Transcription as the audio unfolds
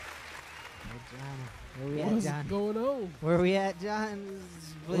John. Where we What's at, John? going on? Where we at, John?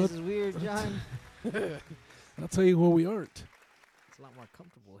 This place is weird, John. I'll tell you where we aren't. It's a lot more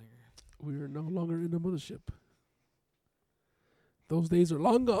comfortable here. We are no longer in the mothership. Those days are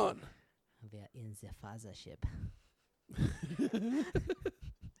long gone. We are in the father ship.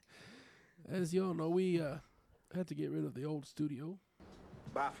 As y'all know, we had to get rid of the old studio.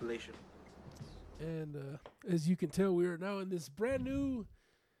 Bye, Felicia. And as you can tell, we are now in this brand new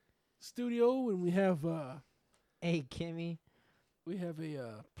studio, and we have Hey, Kimmy. we have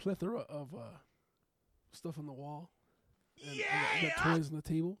a plethora of stuff on the wall. And we got toys on the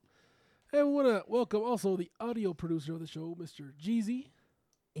table. And we want to welcome also the audio producer of the show, Mr. Jeezy.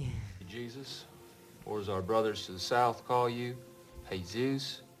 Jesus, or as our brothers to the south call you,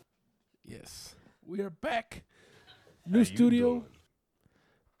 Jesus. Yes, we are back. New studio.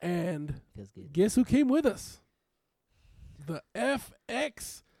 And Feels good. guess who came with us? The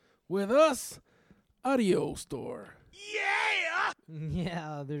FX with us audio store.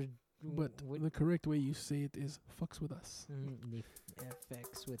 Yeah, there's. But the correct way you say it is fucks with us. The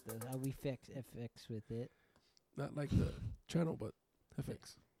FX with the. We fix FX with it. Not like the channel, but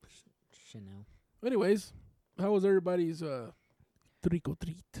FX. Chanel. Anyways, how was everybody's trick or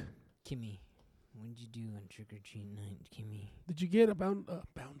treat? Kimmy, what did you do on trick or treat night, Kimmy? Did you get a pound? How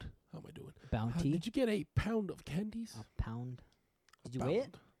am I doing? Bounty? Did you get a pound of candies? A pound? Did you weigh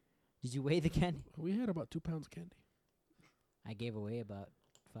it? Did you weigh the candy? We had about 2 pounds of candy. I gave away about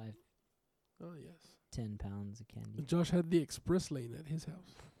 5, Oh, yes. 10 pounds of candy. And Josh had the express lane at his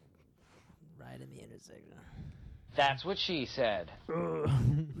house. Right in the intersection. That's what she said.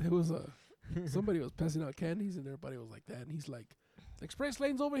 It was somebody was passing out candies, and everybody was like that. And he's like, express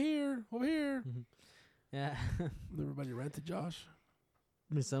lane's over here. Yeah. And everybody ran to Josh.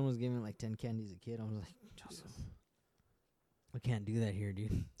 My son was giving like 10 candies a kid. I was like, Joseph, we can't do that here, dude.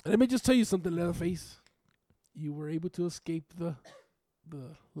 And let me just tell you something, Leatherface. You were able to escape the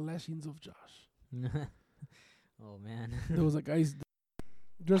lashings of Josh. Oh, man. There was a guy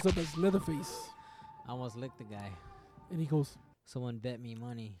dressed up as Leatherface, I almost licked the guy. and he goes, Someone bet me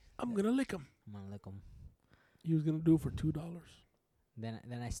money. I'm going to lick him. I'm going to lick him. He was going to do it for $2. Then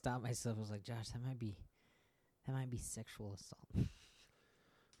I stopped myself. I was like, Josh, that might be sexual assault.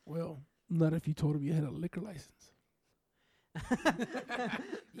 Well, not if you told him you had a liquor license.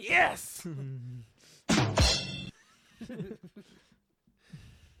 Yes!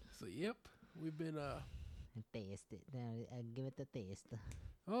 So, yep, we've been, Taste it. I'll give it a taste.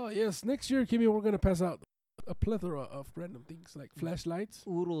 oh, yes, next year, Kimmy, we're going to pass out a plethora of random things like flashlights,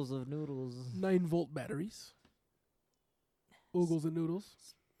 Oodles of noodles. 9-volt batteries, oogles and noodles,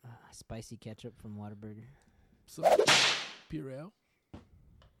 Spicy ketchup from Whataburger. some Purell.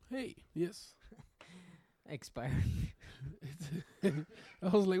 Hey, yes. Expired. I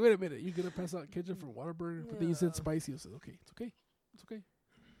was like, wait a minute, you're going to pass out ketchup from Whataburger? But then you said spicy. I said, okay, it's okay. It's okay.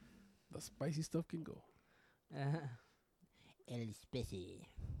 The spicy stuff can go. El spicy.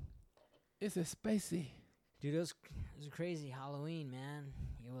 It's a spicy. Dude, it was crazy Halloween, man.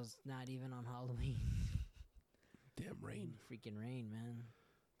 It was not even on Halloween. Damn rain. Freaking rain, man.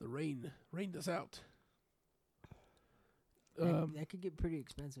 The rain rained us out. That could get pretty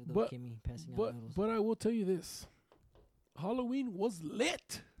expensive, though, Kimmy, passing out noodles. But I will tell you this. Halloween was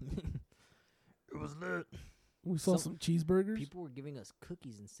lit. It was lit. We saw some cheeseburgers. People were giving us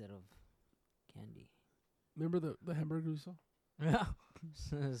cookies instead of candy. Remember the hamburgers we saw? Yeah.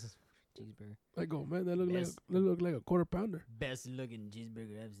 Cheeseburger. I go, man, that looked like a quarter pounder. Best looking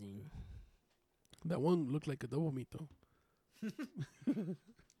cheeseburger I've seen. That one looked like a double meat, though.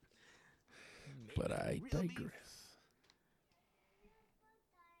 But I digress.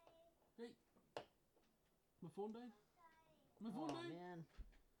 Hey, my phone died? My phone died? Man.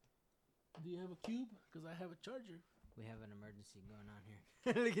 Do you have a cube? Because I have a charger. We have an emergency going on here.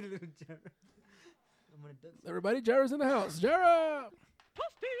 Look at a little jar. I'm gonna duck. Everybody, Jara's in the house. Jara!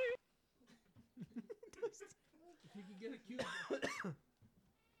 If you can get a cube.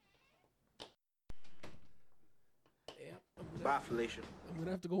 Yeah, Bye, Felicia. I'm going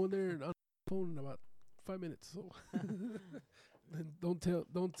to have to go in there and on the phone in about 5 minutes. So and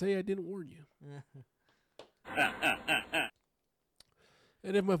don't say I didn't warn you.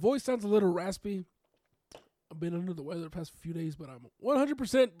 And if my voice sounds a little raspy, I've been under the weather the past few days, but I'm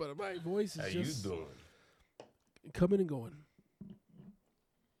 100%. But my voice is just coming and going.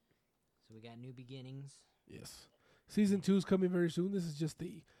 So we got new beginnings. Yes, season 2 is coming very soon. This is just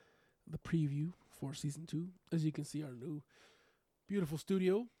the preview for season 2. As you can see, our new beautiful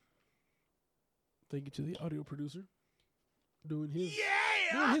studio. Thank you to the audio producer doing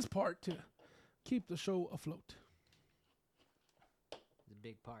his part to keep the show afloat. It's a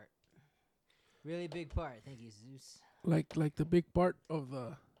big part. Really big part. Thank you, Zeus. Like the big part of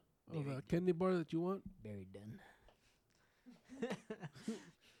the candy bar that you want. Berry done.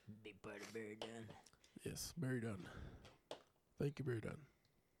 Big part of berry done. Yes, very done. Thank you, very done.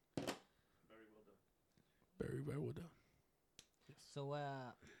 Very well done. Yes. So,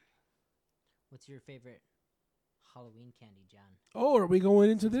 what's your favorite Halloween candy, John? Oh, are we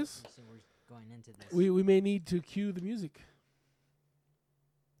going into this? So we're going into this. We may need to cue the music.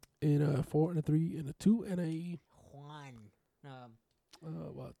 In a 4 and a 3 and a 2 and a Juan.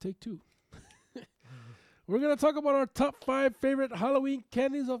 well, take 2. We're gonna talk about our top 5 favorite Halloween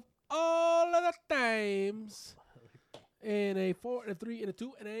candies of all of the times. In a 4 and a 3 and a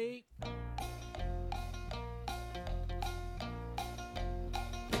 2 and a.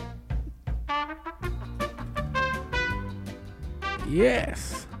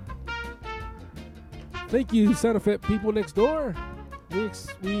 Yes. Thank you, Santa Fe people next door.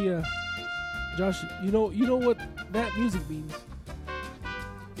 Josh, you know what that music means?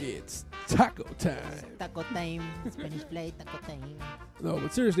 It's taco time. Taco time. Spanish play, taco time. No,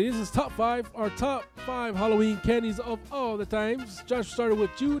 but seriously, this is our top 5 Halloween candies of all the times. Josh, started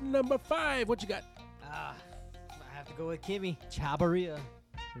with you, number 5. What you got? I have to go with Kimmy. Chabaria.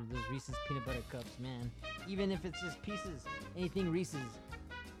 Those Reese's peanut butter cups, man. Even if it's just pieces, anything Reese's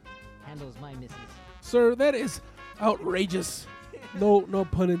handles my misses. Sir, that is outrageous. No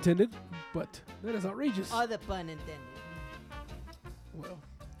pun intended, but that is outrageous. Other pun intended. Well,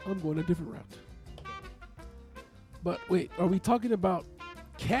 I'm going a different route. But wait, are we talking about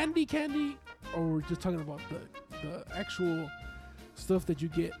candy, or we're just talking about the actual stuff that you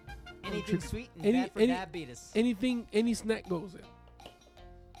get? Anything sweet and bad for diabetes. Anything, any snack goes in.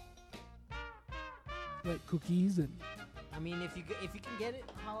 Like cookies and. I mean, if you can get it,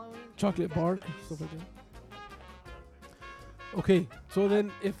 Halloween. Chocolate bar, stuff like that. Okay, so then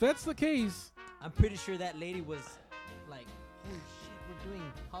if that's the case, I'm pretty sure that lady was like, "Holy shit, we're doing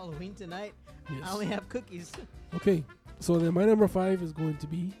Halloween tonight. yes. I only have cookies." Okay, so then my number 5 is going to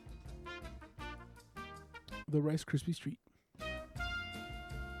be the Rice Krispie Treat.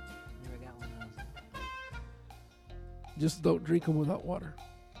 Never got one of those. Just don't drink them without water.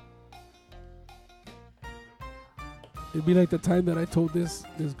 It'd be like the time that I told this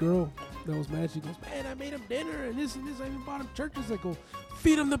girl that was mad. She goes, "Man, I made him dinner and this. I even bought him churches." I go,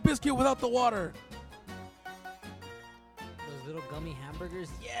 "Feed him the biscuit without the water." Those little gummy hamburgers,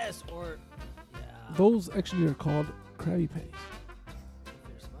 yes, or yeah. Those actually are called Krabby Patties.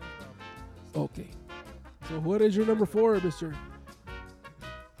 They're SpongeBob. Okay. So what is your number 4, Mr.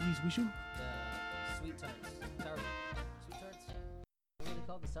 Wishu? The sweet tarts. Sour. Sweet tarts? What are they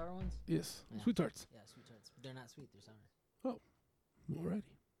called? The sour ones? Yes. Yeah. Sweet tarts. Yeah, sweet tarts. They're not sweet, they're sour. Alrighty.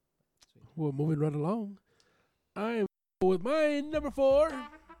 Sweet. Well, moving right along. I am with my number 4.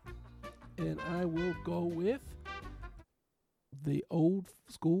 And I will go with the old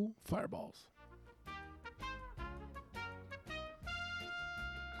school Fireballs.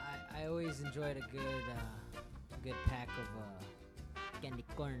 I always enjoyed a good pack of candy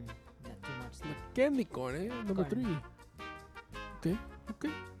corn. Not too much. The candy corn, eh? Number Corn. 3.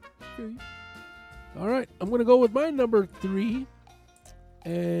 Okay. All right. I'm going to go with my number 3.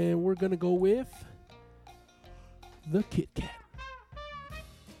 And we're going to go with the Kit Kat.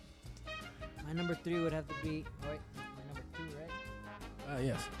 My number 3 would have to be. Oh, wait, my number 2, right?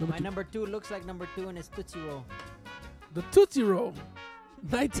 Yes. My number 2 looks like number 2 and it's Tootsie Roll. The Tootsie Roll.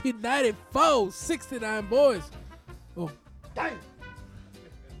 1994. 69 boys. Oh. Dang!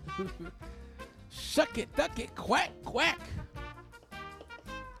 Shuck it, duck it, quack, quack.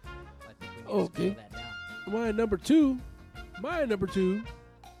 I think we need to Okay. scroll that down. My number 2.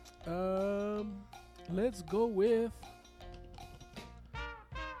 Let's go with.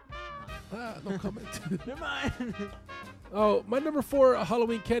 No comment. Never mind. Oh, my number 4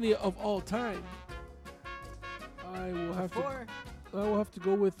 Halloween candy of all time. I will have to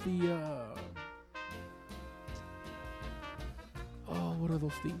go with the. What are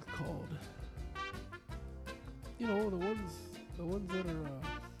those things called? You know, the ones that are.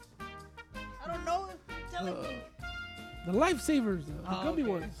 I don't know. Tell me. The lifesavers, the gummy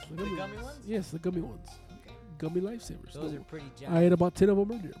okay. ones. The gummy ones? Yes, the gummy ones. Okay. Gummy lifesavers. Those No, are pretty I ate jacked. about 10 of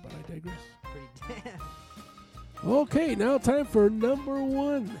them earlier, but I digress. Pretty Okay, now time for number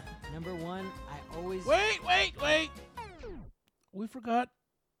 1. Number 1, I always. Wait. We forgot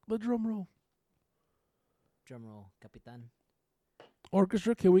the drum roll. Drum roll, Capitan.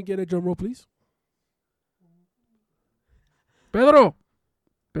 Orchestra, can we get a drum roll, please? Pedro.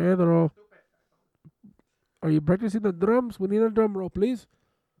 Are you practicing the drums? We need a drum roll, please.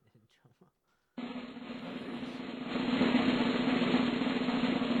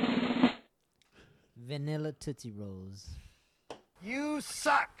 Vanilla Tootsie Rolls. You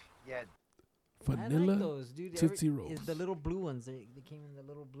suck. Yeah. I Vanilla like those, dude. Tootsie Rolls. The little blue ones. They came in the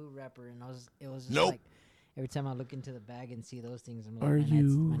little blue wrapper, and it was just Nope. like every time I look into the bag and see those things, I'm like, Are my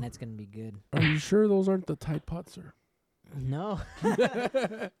you- night's gonna be good. Are you sure those aren't the Tide Pods, sir? No. I'm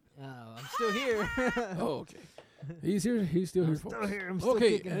still here. Oh, okay. He's here. He's still here, folks. Still here. I'm still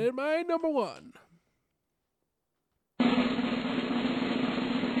Okay, kicking. and my number one.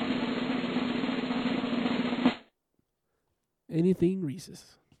 Anything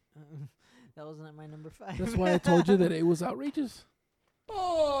Reese's. That wasn't my number 5. That's why I told you that it was outrageous.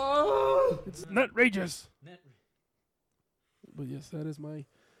 It's nutrageous. But yes, that is my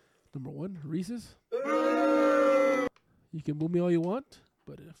number one, Reese's. You can boo me all you want,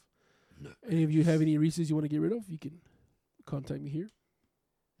 but if any of you have any Reese's you want to get rid of, you can contact me here.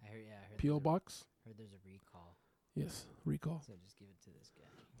 I heard P.O. Box. heard there's a recall, Yes, recall. so just give it to this guy.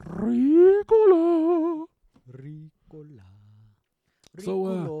 Ricola.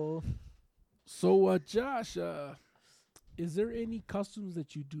 Ricola. So, Josh, is there any costumes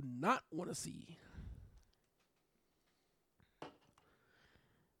that you do not want to see?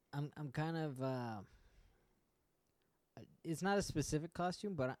 I'm kind of it's not a specific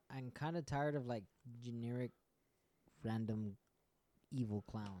costume, but I'm kind of tired of like generic random evil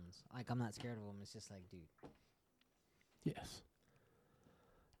clowns. Like I'm not scared of them. It's just like, dude, Yes.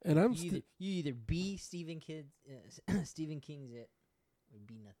 And I'm you either be Stephen King's it or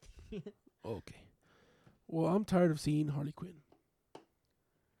be nothing. okay. Well, I'm tired of seeing Harley Quinn.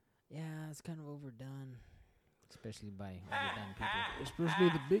 Yeah, it's kind of overdone, especially by overdone people. Especially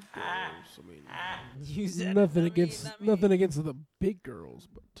the big girls. I mean, You said nothing not me, against not me. nothing against the big girls,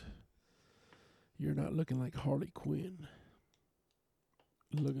 but you're not looking like Harley Quinn.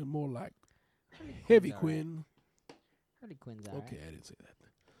 You're looking more like Harley Heavy Quinn's alright. Quinn. Harley Quinn's alright. Okay, I didn't say that.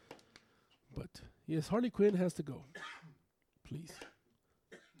 But yes, Harley Quinn has to go. Please.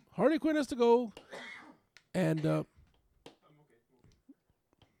 Harley Quinn has to go. And our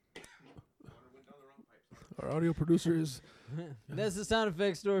audio producer is That's the sound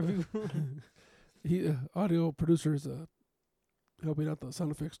effect store, people. audio producer is helping out the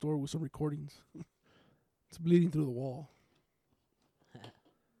sound effects store with some recordings. It's bleeding through the wall.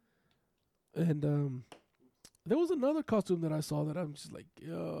 And there was another costume that I saw that I'm just like,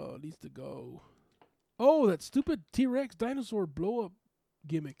 oh, it needs to go. Oh, that stupid T-Rex dinosaur blow-up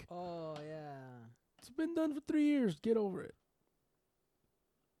gimmick. Oh yeah. It's been done for 3 years. Get over it.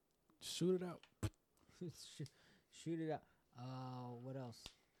 Shoot it out. Shoot it out. What else?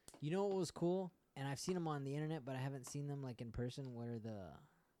 You know what was cool? And I've seen them on the internet, but I haven't seen them like in person. Where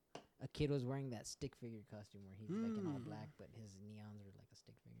a kid was wearing that stick figure costume, where he's like in all black, but his neons are like a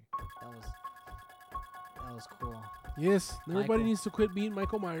stick figure. That was cool. Yes, everybody Michael. needs to quit being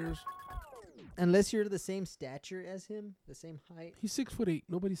Michael Myers. Unless you're the same stature as him, the same height. He's 6'8".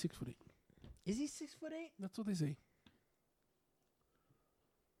 Nobody's 6'8". Is he 6'8"? That's what they say.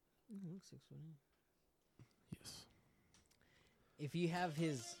 He looks 6'8". Yes. If you have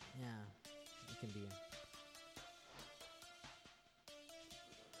his, yeah, it can be him.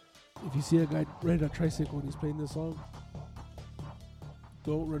 If you see a guy riding a tricycle and he's playing this song,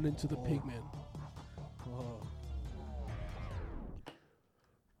 don't run into the pig man. Whoa.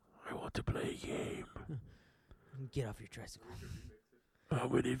 I want to play a game. Get off your tricycle. How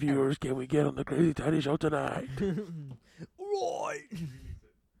many viewers can we get on the Crazy Tiny Show tonight? Right.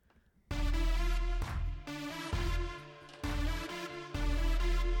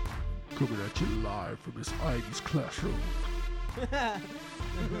 Coming at you live from Miss Ivy's classroom.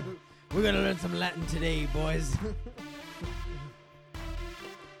 We're gonna learn some Latin today, boys.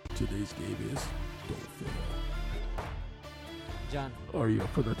 Today's game is Don't Fail. John, Are you up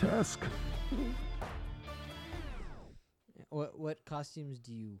for the task? what costumes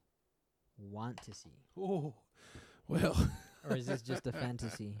do you want to see, Oh, well, or is this just a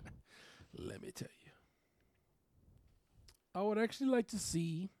fantasy? let me tell you. I would actually like to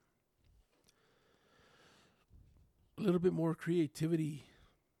see a little bit more creativity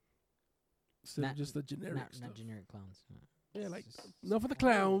instead Not- of just the generic Not stuff. generic clowns. Yeah, It's like just enough of the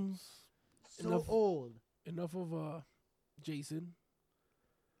clowns, so enough- old. enough of Jason.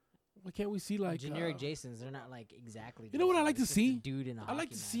 Why can't we see like Generic Jasons, they're not like exactly. You know what I Jason, like to it's just a see? dude in a I like hockey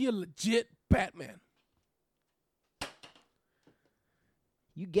to mask. see a legit Batman.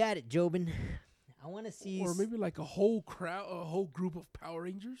 You got it, Jobin. I want to see. Or maybe like a whole crowd, a whole group of Power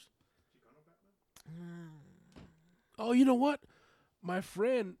Rangers. Oh, you know what? My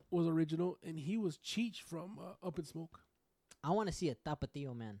friend was original, and he was Cheech from Up in Smoke. I want to see a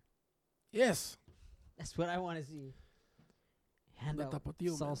Tapatio man. Yes. That's what I want to see. Hand The out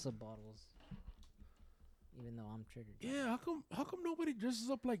Tapatio man. salsa bottles. even though I'm triggered. Yeah, how come nobody dresses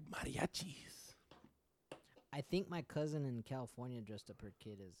up like mariachis? I think my cousin in California dressed up her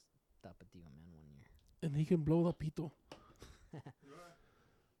kid as Tapatio Man one year. And he can blow the pito.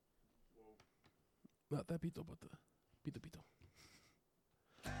 Not that pito, but the pito.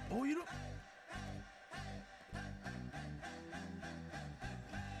 Oh, you know.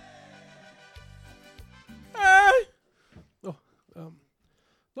 Hey! Oh,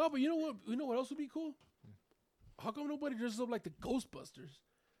 no, but you know what? You know what else would be cool? How come nobody dresses up like the Ghostbusters?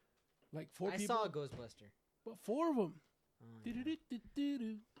 Like 4 I people. saw a Ghostbuster. But 4 of them. Oh, yeah.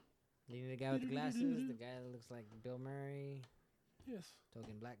 You need the guy with the glasses, the guy that looks like Bill Murray, Yes.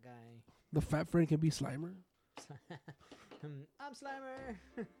 token black guy. The fat friend can be Slimer. I'm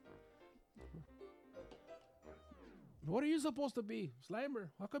Slimer. What are you supposed to be? Slimer.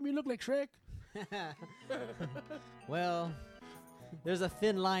 How come you look like Shrek? Well, there's a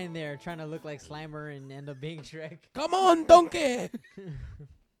thin line there, trying to look like Slimer and end up being Shrek. Come on, donkey!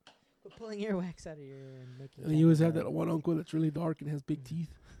 Quit pulling earwax out of your ear and making. And you always have that one uncle that's really dark and has big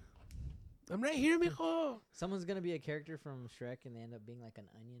teeth. I'm right here, mijo. Someone's gonna be a character from Shrek, and they end up being like an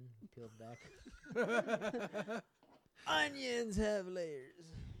onion peeled back. Onions have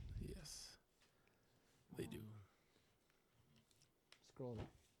layers. Yes, they do. Scroll down.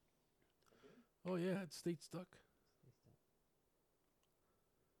 Oh yeah, it stayed stuck.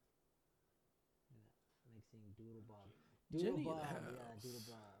 Next thing, Doodle Bob. Jenny Doodle in the Bob, house. yeah, Doodle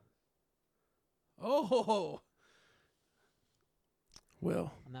Bob. Oh,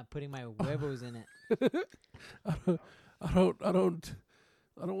 well, I'm not putting my huevos in it. I don't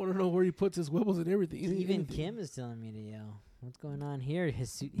want to know where he puts his wibbles and everything. Even anything. Kim is telling me to yell. What's going on here?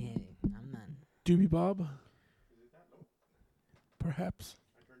 His suit. Hey, I'm not. Doobie Bob. Perhaps.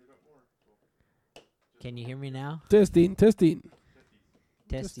 Can you hear me now? Testing. Testes.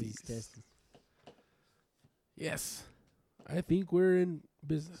 Yes, I think we're in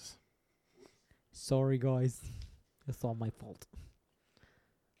business. Sorry, guys. It's all my fault.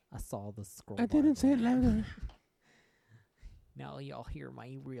 I saw the scroll. I didn't say it louder. Now y'all hear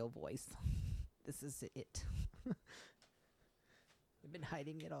my real voice. This is it. I've been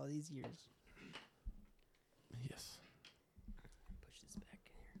hiding it all these years. Yes. Push this back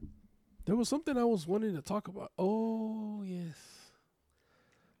in here. There was something I was wanting to talk about. Oh, yes.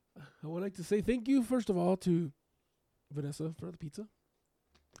 I would like to say thank you, first of all, to Vanessa for the pizza.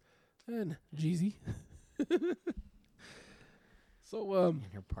 And Jeezy. So, And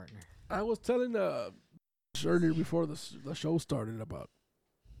her partner. I was telling earlier before the show started about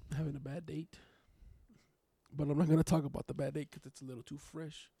having a bad date. But I'm not going to talk about the bad date because it's a little too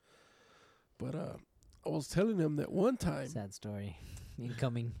fresh. But I was telling him that one time. Sad story.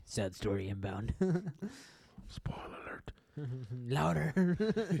 Incoming. Sad story inbound. Spoiler alert. Louder.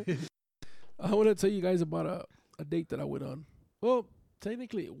 I want to tell you guys about a date that I went on. Well,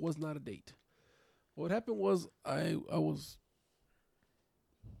 technically, it was not a date. What happened was I was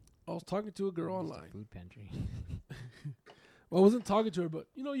talking to a girl online. Food pantry. Well, I wasn't talking to her, but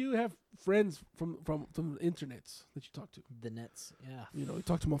you have friends from the internets that you talk to. The nets. Yeah. You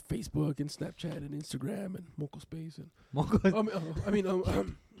talk to them on Facebook and Snapchat and Instagram and MocoSpace and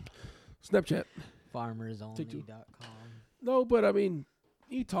Mongo. Snapchat. FarmersOnly.com. No, but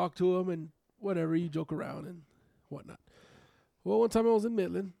you talk to them and whatever, you joke around and whatnot. Well, one time I was in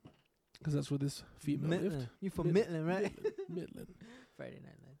Midland, because that's where this female lived. You from Midland, right? Midland. Friday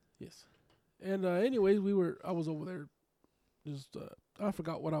Night Lights. Yes. And anyways, I was over there. Just I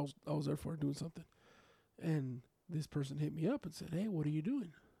forgot what I was there for, doing something. And this person hit me up and said, "Hey, what are you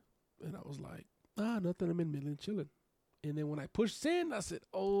doing?" And I was like, nothing. I'm in Midland chilling. And then when I pushed send, I said,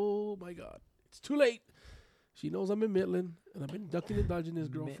 "Oh my God, it's too late." She knows I'm in Midland, and I've been ducking and dodging this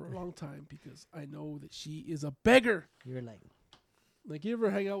girl for a long time because I know that she is a beggar. You're like, you ever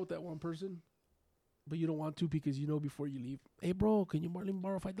hang out with that one person, but you don't want to because you know before you leave, "Hey, bro, can you let me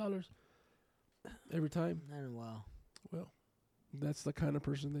borrow $5?" Every time. not in a while. Well, that's the kind of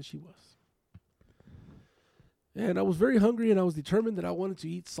person that she was. And I was very hungry, and I was determined that I wanted to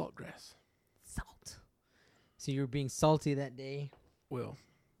eat saltgrass. Salt. So you were being salty that day. Well,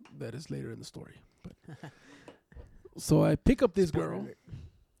 that is later in the story. But so I pick up this Spoiler girl, alert.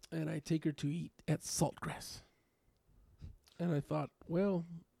 and I take her to eat at Saltgrass. And I thought, well,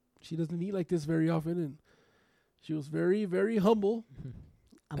 she doesn't eat like this very often, and she was very, very humble.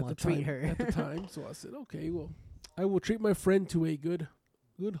 I'm at gonna the treat time, her at the time. So I said, okay, well, I will treat my friend to a good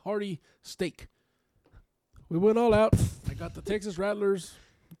hearty steak. We went all out. I got the Texas Rattlers.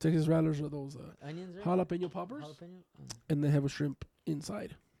 Texas Rattlers are those onions, right? jalapeno poppers, Jalapeno? Oh. and they have a shrimp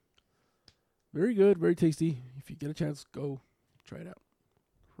inside. Very good, very tasty. If you get a chance, go try it out.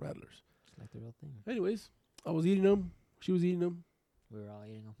 Rattlers. It's like the real thing. Anyways, I was eating them. She was eating them. We were all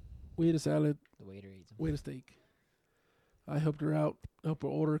eating them. We ate a salad. The waiter ate them. We ate a steak. I helped her out, helped her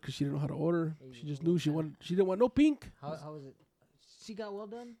order because she didn't know how to order. She just knew she didn't want no pink. How was it? She got well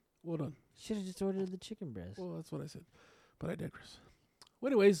done? Well done. Should have just ordered the chicken breast. Well, that's what I said. But I digress. Well,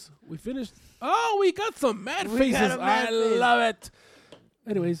 anyways, we finished. Oh, we got some mad We faces. got a mad I face. love it.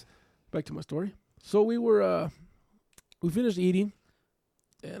 Anyways, back to my story. So we finished eating,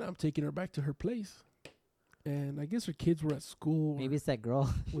 and I'm taking her back to her place. And I guess her kids were at school. Maybe it's that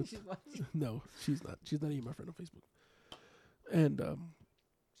girl. with- No, she's not. She's not even my friend on Facebook. And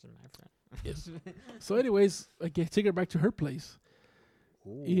She's my friend. yes. So, anyways, I take her back to her place.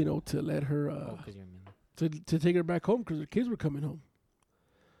 Ooh. You know, to let her Oh, 'cause you're a man. to take her back home because her kids were coming home.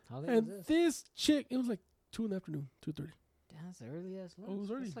 How late And was this? this chick, it was like 2 in the afternoon, 2:30. Damn, that's early ass lunch. Oh, it was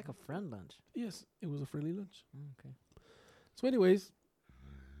early. It's like a friend lunch. Yes, it was a friendly lunch. Okay. So, anyways,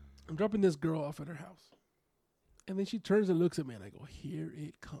 I'm dropping this girl off at her house, and then she turns and looks at me, and I go, "Here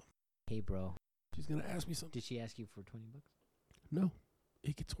it comes." Hey, bro. She's gonna ask me something. Did she ask you for $20? No,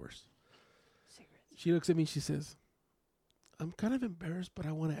 it gets worse. Cigarettes. She looks at me. She says, "I'm kind of embarrassed, but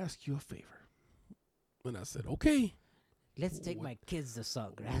I want to ask you a favor." And I said, "Okay, Let's take What- my kids to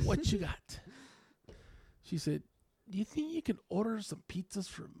Saltgrass. what you got?" She said, "Do you think you can order some pizzas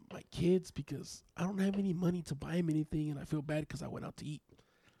for my kids because I don't have any money to buy them anything, and I feel bad because I went out to eat."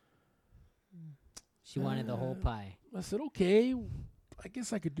 She wanted the whole pie. I said, "Okay, I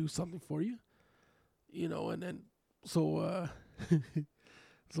guess I could do something for you." You know, and then, so,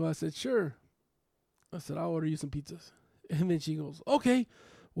 so I said, "Sure." I said, "I'll order you some pizzas." And then she goes, "Okay,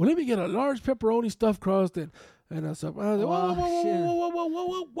 well, let me get a large pepperoni stuffed crust." And I said, "Whoa, Oh, whoa, whoa, shit. whoa, whoa, whoa, whoa,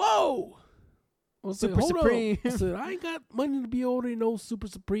 whoa, whoa." I said, Super "Hold Supreme. up." I said, "I ain't got money to be ordering no Super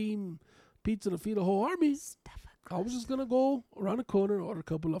Supreme pizza to feed a whole army. I was just going to go around the corner and order a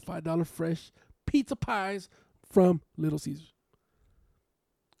couple of $5 fresh pizza pies from Little Caesars."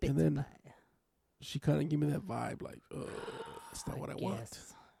 And Pizza then pie. she kind of gave me that vibe, like, that's not what I want.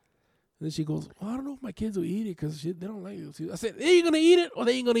 guess. And then she goes, "Well, I don't know if my kids will eat it because they don't like it." I said, "They ain't going to eat it or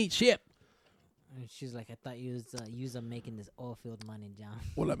they ain't going to eat shit." And she's like, I thought you was making this oil field money, John.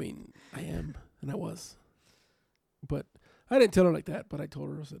 Well, I mean, I am, and I was. But I didn't tell her like that, but I told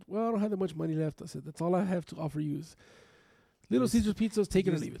her, I said, "Well, I don't have that much money left." I said, "That's all I have to offer you is Little Use- Caesars pizzas, take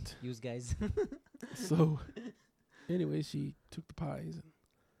it or use- leave it." Use guys. So, anyway, she took the pies, and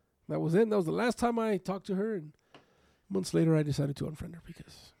that was it. That was the last time I talked to her, and months later, I decided to unfriend her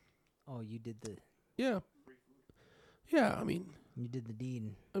because, Oh, you did the yeah, I mean,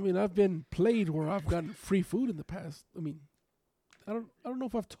 deed. I've been played where I've gotten free food in the past. I mean, I don't know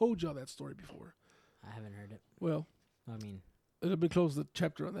if I've told y'all that story before. I haven't heard it. Well, I mean, let me close the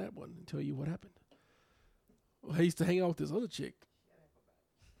chapter on that one and tell you what happened. Well, I used to hang out with this other chick.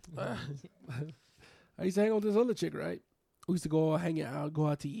 I used to hang out with this other chick, right? We used to go hang out, go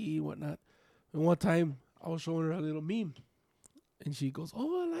out to eat and whatnot. And one time, I was showing her a little meme. And she goes,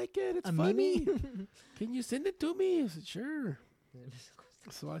 "Oh, I like it. It's a funny. meme? Can you send it to me?" I said, "Sure."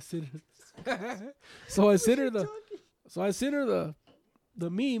 So I sent her. so I sent her the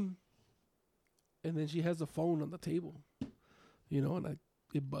meme, and then she has a phone on the table, you know, and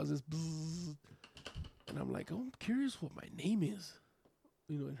it buzzes, bzzz, and I'm like, "Oh, I'm curious what my name is,"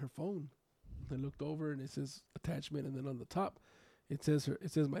 you know, in her phone. I looked over and it says attachment, and then on the top, it says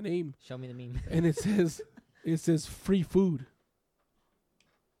my name, Show me the meme. and it says free food.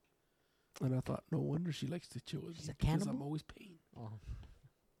 And I thought, no wonder she likes to chill with She's me a because I'm cannibal? always paying. Oh.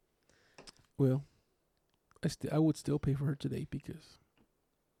 Well, I would still pay for her today because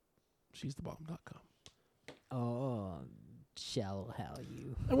she's the bomb.com. Oh, shallow how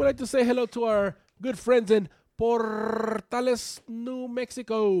you. I would like to say hello to our good friends in Portales, New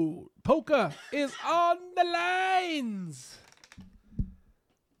Mexico. Polka is on the lines.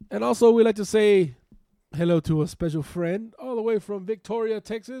 And also, we'd like to say hello to a special friend all the way from Victoria,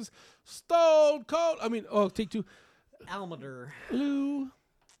 Texas. Stone Cold. Take two. Almader. Lou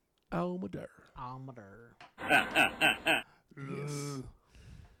Almader. Yes.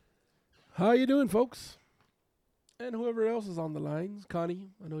 How you doing, folks? And whoever else is on the lines. Connie,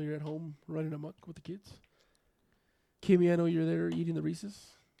 I know you're at home running amok with the kids. Kimmy, I know you're there eating the Reese's.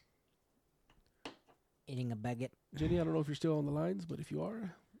 Eating a baguette. Jenny, I don't know if you're still on the lines, but if you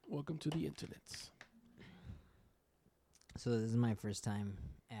are, welcome to the internets. So this is my first time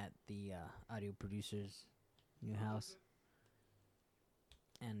at the audio producer's new house.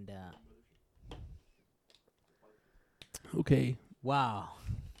 And, Okay. wow.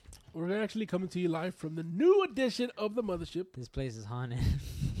 We're actually coming to you live from the new edition of the Mothership. This place is haunted.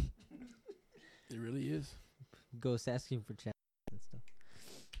 It really is. Ghosts asking for chat and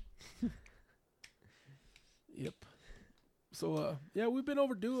stuff. So, yeah, we've been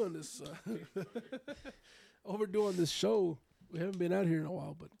overdue on this. Overdue on this show. We haven't been out here in a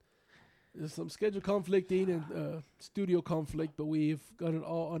while, but there's some schedule conflicting and studio conflict, but we've got it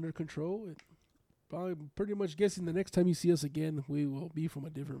all under control. And probably pretty much guessing the next time you see us again, we will be from a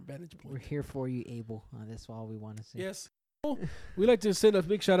different vantage point. We're here for you, Abel. That's all we want to say. Yes. We'd like to send a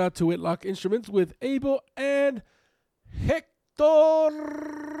big shout out to Whitlock Instruments with Abel and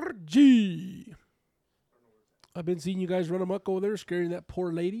Hector G. I've been seeing you guys run amok over there, scaring that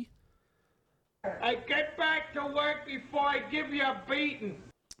poor lady. I get back to work before I give you a beating.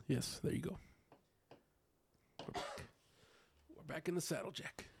 Yes, there you go. We're back in the saddle,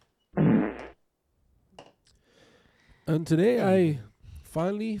 Jack. And today I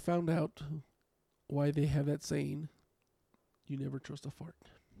finally found out why they have that saying, you never trust a fart.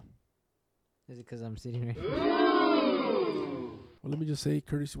 Is it because I'm sitting right here? Well, let me just say,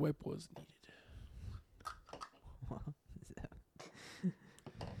 courtesy wipe was needed.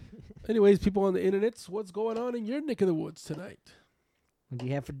 Anyways, people on the internets, what's going on in your neck of the woods tonight? What do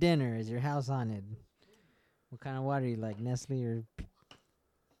you have for dinner? Is your house haunted? What kind of water you like, Nestle or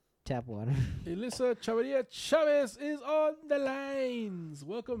tap water? Elisa Chavarria Chavez is on the lines.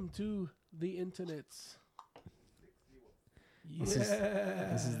 Welcome to the internets. This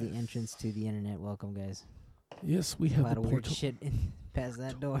is the entrance to the internet. Welcome, guys. Yes, we A have lot a of weird portal. shit past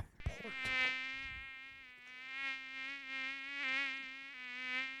that door.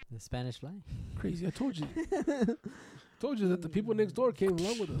 The Spanish fly. Crazy, I told you. Told you that the people next door came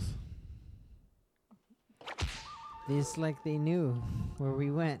along with us. It's like they knew where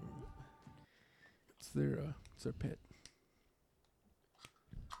we went. It's their pet.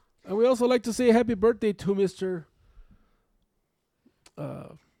 And we also like to say happy birthday to Mr.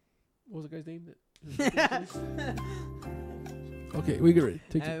 What was the guy's name? Okay, we get ready.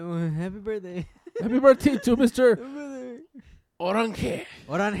 Take it. Happy birthday. Happy birthday to Mr. Orange.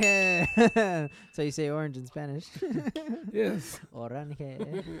 Orange. So you say orange in Spanish. Yes. Orange.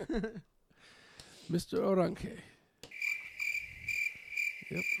 Mr. Orange.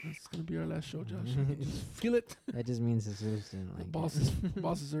 Yep, that's going to be our last show, Josh. I can just feel it. That just means it's Houston. The Like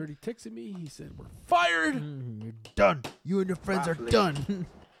boss is already texting me. He said, we're fired. You're done. You and your friends are done.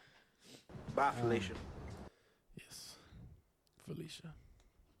 Bye, Felicia. Yes. Felicia.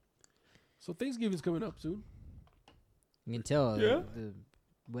 So Thanksgiving's coming up soon. You can tell Yeah? the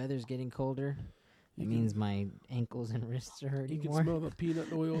weather's getting colder. You It can- means my ankles and wrists are You hurting can more. smell the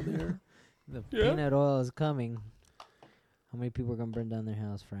peanut oil there. The Yeah? peanut oil is coming. How many people are going to burn down their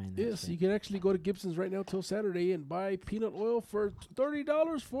house frying that Yes, shit? you can actually go to Gibson's right now till Saturday and buy peanut oil for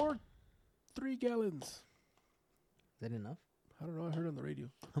 $30 for 3 gallons. Is that enough? I don't know. I heard on the radio.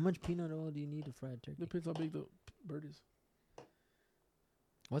 How much peanut oil do you need to fry a turkey? Depends how big the bird is.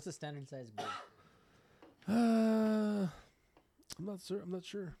 What's the standard size bird? I'm not sure. I'm not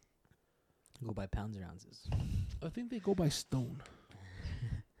sure. Go by pounds or ounces. I think they go by stone.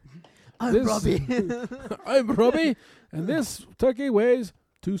 I'm This- Robbie. I'm Robbie, and this turkey weighs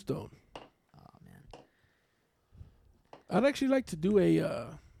 2 stone. Oh, man. I'd actually like to do a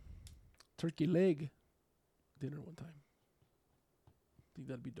turkey leg dinner one time. Think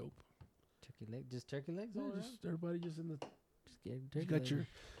that'd be dope. Turkey leg? Just turkey legs all Yeah, around? just everybody just in the. Just get You turkey got leg. your.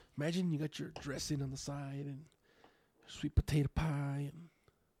 Imagine you got your dressing on the side and sweet potato pie and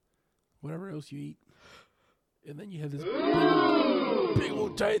whatever else you eat, and then you have this big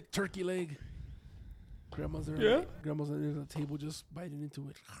old giant turkey leg. Grandma's there. Yeah? Grandma's on the table just biting into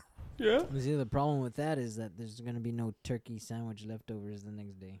it. You see, the problem with that is that there's going to be no turkey sandwich leftovers the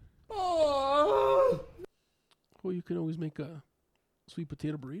next day. Oh. Well, you can always make a sweet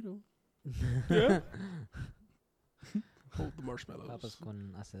potato burrito. Yeah. Hold the marshmallows. Papas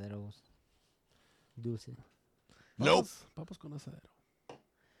con asaderos. Dulce. Nope. Papas con asadero.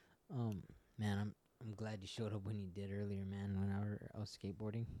 Man, I'm glad you showed up when you did earlier, man. When I was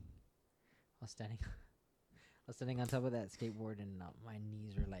skateboarding, I was standing on top of that skateboard, and my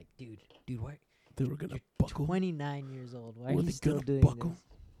knees were like, dude, why? They were gonna You're buckle. 29 years old. Why Were are they you still gonna doing buckle?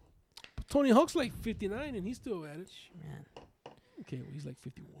 Tony Hawk's like 59 and he's still at it. this? Man, Okay, well, he's like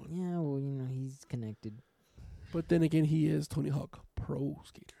 51. yeah, well, he's connected. But then again, he is Tony Hawk pro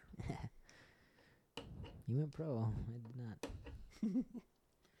skater. You went pro. I did not.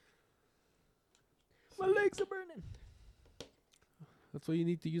 My legs are burning. That's why you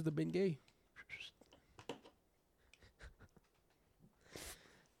need to use the Bengay.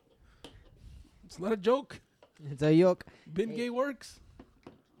 It's not a joke. It's a yoke. Bengay works.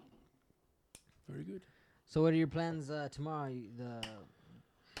 Very good. So, what are your plans tomorrow?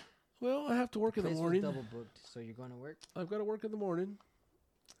 Well, I have to work in the Place was morning. double booked, so you're going to work. I've got to work in the morning.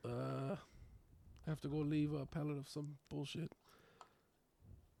 I have to go leave a pallet of some bullshit,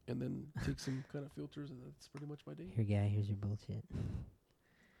 and then take some kind of filters, and that's pretty much my day. Here, guy, here's your bullshit.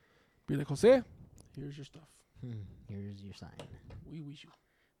 Be like, Jose, here's your stuff. Here's your sign. We wish you.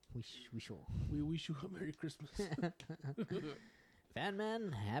 We We wish you a Merry Christmas. Fan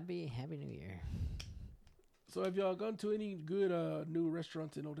man, happy New Year. So have y'all gone to any good new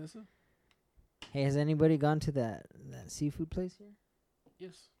restaurants in Odessa? Hey, has anybody gone to that seafood place here?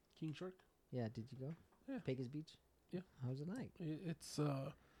 Yes, King Shark. Yeah, did you go? Yeah. Pecos Beach? Yeah. How was it like? It's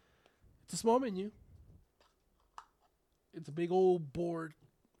a small menu. It's a big old board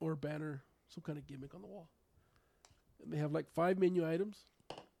or banner, some kind of gimmick on the wall. And they have like 5 menu items.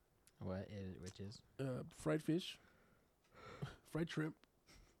 Which is? Fried fish, fried shrimp,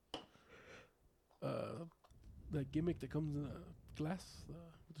 the gimmick that comes in a glass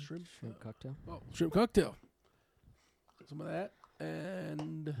with the shrimp. Shrimp cocktail? Shrimp cocktail. Some of that.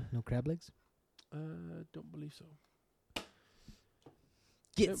 And No crab legs? don't believe so.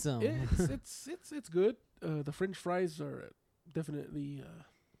 Get some. It's good. The French fries are definitely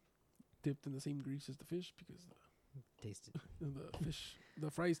dipped in the same grease as the fish because Tasted. the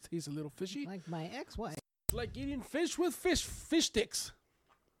fries taste a little fishy. Like my ex-wife. It's like eating fish with fish sticks.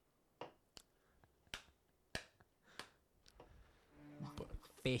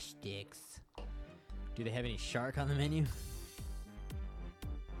 Fish sticks. Do they have any shark on the menu?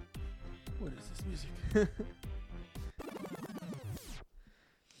 What is this music?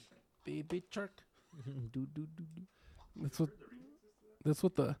 Baby shark. That's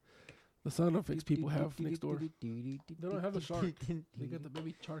what the sound effects people have next door. They don't have a shark. They got the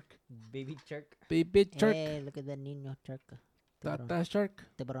baby shark. Baby shark. Baby shark. Hey, look at that niño shark. Tata shark.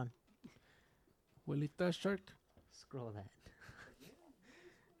 Tiburon. Abuelita shark. Scroll that.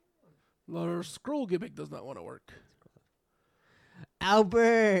 Our scroll gimmick does not want to work.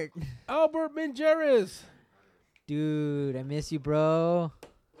 Albert. Albert Mingeres. Dude, I miss you, bro.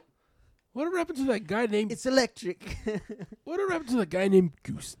 Whatever happened to that guy named... It's electric. Whatever happened to that guy named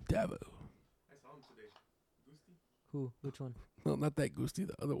Gustavo? I saw him today. Gusti? Who? Which one? No, not that Gusti,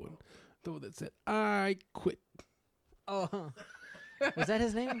 the other one. The one that said, I quit. Oh. Was that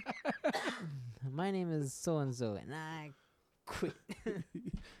his name? My name is so-and-so, and I quit. You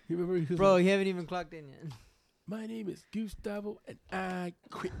remember? He was Bro, like, you haven't even clocked in yet. my name is Gustavo, and I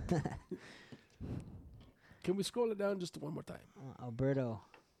quit. Can we scroll it down just one more time? Alberto.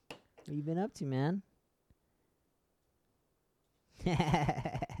 What you been up to, man?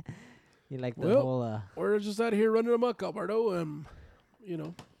 You like the Well, whole we're just out here running amok, Alberto.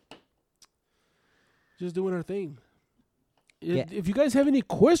 Just doing our thing. Yeah. If you guys have any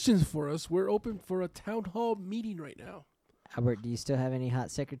questions for us, we're open for a town hall meeting right now. Albert, do you still have any hot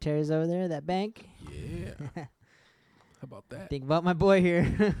secretaries over there at that bank? Yeah. How about that? Think about my boy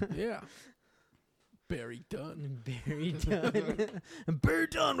here. Yeah. Barry Dunn. Very done. Very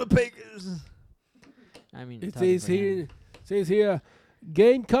done with Pecos. I mean, It talking says for him. here,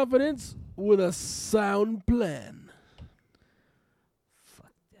 gain confidence with a sound plan.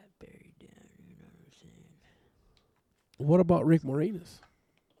 Fuck that Barry down. You know what I'm saying? What about Rick Moranis?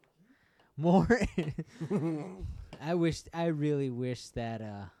 More. I really wish that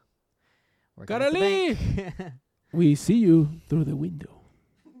working Gotta at the bank- We see you through the window.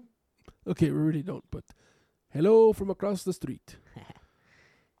 Okay, we really don't, but hello from across the street.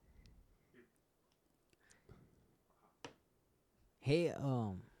 Hey,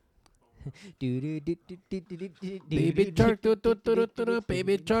 Baby shark,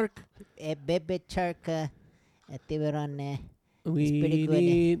 baby shark. Baby shark, tiburon. We pretty good.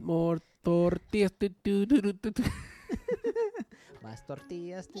 need more tortillas. Más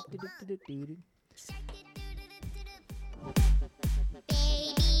tortillas.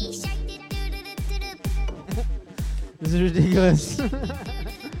 This is ridiculous.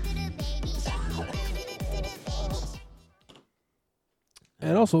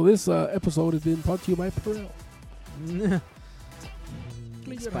 And also, this episode has been brought to you by Prequel. Clean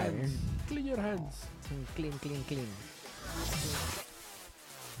your Expired. hands. Clean your hands. Clean.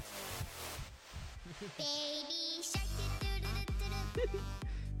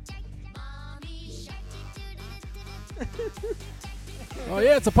 Oh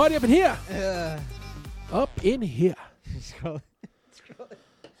yeah, it's a party up in here. Up in here. Scroll.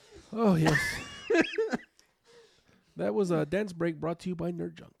 Oh yes. That was a dance break brought to you by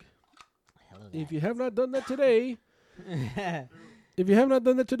Nerd Junk. If you have not done that today,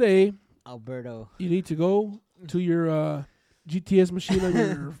 Alberto. you need to go to your GTS machine on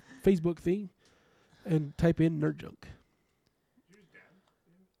your Facebook thing and type in Nerd Junk.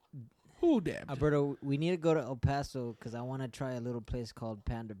 Who dabbed? Alberto, we need to go to El Paso because I want to try a little place called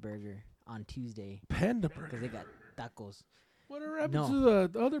Panda Burger. on Tuesday Panda because Burger. they got tacos. Whatever happened No. to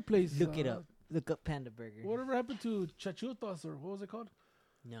the other place? Look it up. Look up Panda Burger. Whatever happened to Chachutas or what was it called?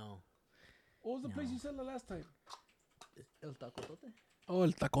 No. What was the place No. you said the last time? El tacotote? Oh,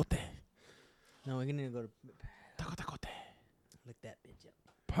 El Tacote. No, we're gonna go to Tacote. look that bitch up.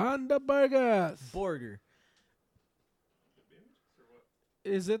 Panda Burgers. Burger.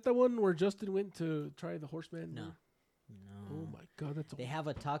 Is it the one where Justin went to try the Horseman? No. burger? No. Oh my God, that's. They have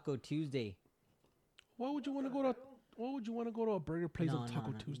a Taco Tuesday. Why would you want to go to? Why would you want to go to a burger place No, on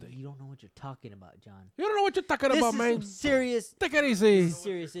Taco no. Tuesday? You don't know what you're talking about, John. You don't know what you're talking This about, is man. some serious, Take it easy.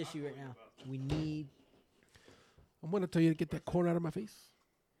 serious issue right now. We need I'm gonna tell you to get that corn out of my face.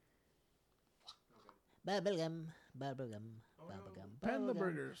 bubblegum. Panda bubblegum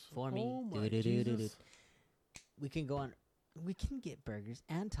burgers for me. Oh my Do-do-do-do-do. Jesus. We can go on. We can get burgers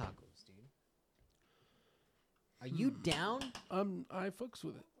and tacos, dude. Are you down, I fucks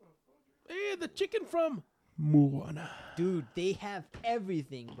with it. Hey, the chicken from Moana. dude? They have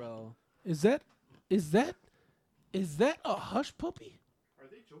everything, bro. Is that a hush puppy? Are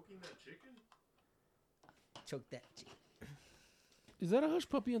they choking that chicken? Choke that. Is that a hush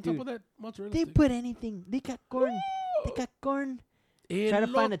puppy on Dude, top of that mozzarella They stick? put anything. They got corn. They got corn. Try to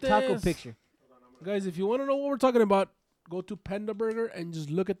find a taco Elotes. picture. Guys, if you want to know what we're talking about, go to Panda Burger and just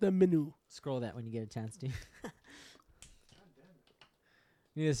look at the menu. Scroll that when you get a chance to.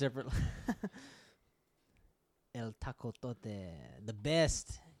 Need a separate. El Taco Tote. The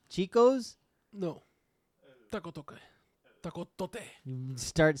best. Chico's? No. Taco toque. Taco tote. You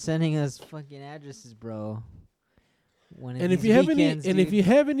start sending us fucking addresses, bro. One of And if these you have any weekends, and if dude. you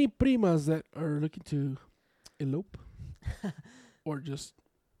have any primas that are looking to elope or just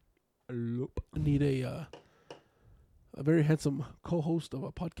need a very handsome co-host of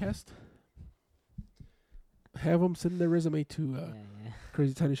a podcast, have them send their resume to yeah.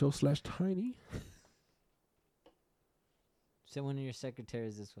 Crazy Tiny Show /Tiny. Send one of your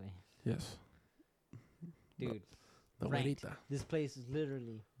secretaries this way. Yes. Dude, The ranked. güerita. This place is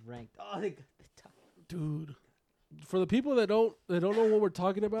literally ranked. Oh, they got the top Dude. For the people that don't know what we're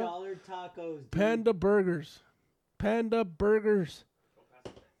talking about, dollar tacos. Dude. Panda Burgers. Panda Burgers.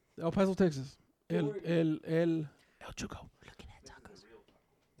 El Paso, Texas. El Chuco. Looking at tacos.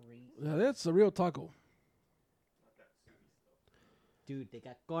 Yeah, that's a real taco. Dude, they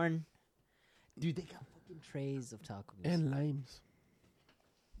got corn. Dude, they got fucking trays of tacos. And limes.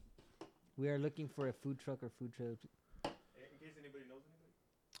 We are looking for a food truck or food trailer. In case anybody knows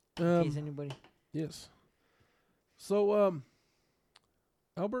anybody. In case anybody. Yes. So,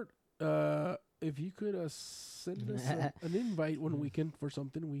 Albert, if you could send us an invite one weekend for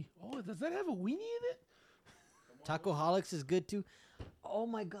something, does that have a weenie in it? Tacoholics is good too. Oh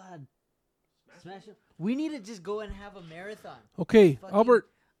my god. Smash it. We need to just go and have a marathon. Okay, Fucking Albert,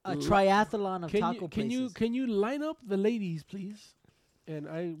 A triathlon of taco places. can you line up the ladies, please? And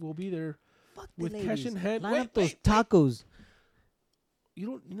I will be there Fuck the with ladies. cash in hand. Line Wait, up those wait. tacos.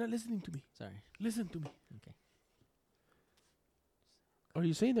 You're not listening to me. Sorry. Listen to me. Okay. Are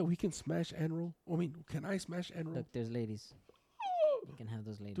you saying that we can smash and roll? I mean, can I smash and roll? Look, there's ladies. You can have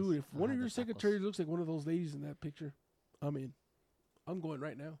those ladies. Dude, if I'll one of have your the tacos. secretaries looks like one of those ladies in that picture, I'm in. I'm going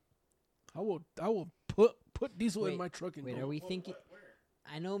right now. I will put diesel in Wait, my truck and Wait, go. are we thinking?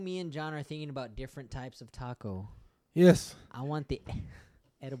 I know me and John are thinking about different types of taco. Yes, I want the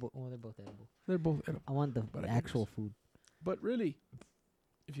edible. Oh, they're both edible. they're both edible. I want the But I actual guess. food. But really,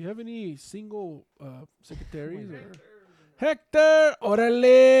 if you have any single secretaries or Hector,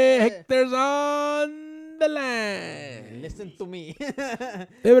 orale, Hector's on the line. Listen to me.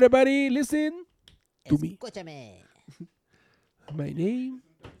 Everybody, listen to me. Escúchame. My name.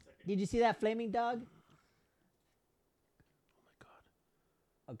 Did you see that flaming dog? Oh my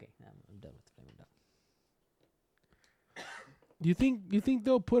God. Okay, I'm done with the flaming dog. Do you think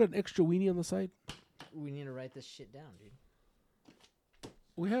they'll put an extra weenie on the side? We need to write this shit down, dude.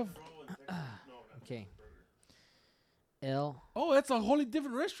 We have. Okay. L. Oh, that's a wholly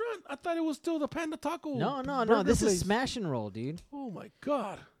different restaurant. I thought it was still the Panda Taco. No. burger This place. is smash and roll, dude. Oh my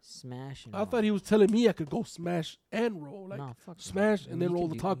God. Smash and I roll. thought he was telling me I could go smash and roll, like No, fuck no. smash and then You roll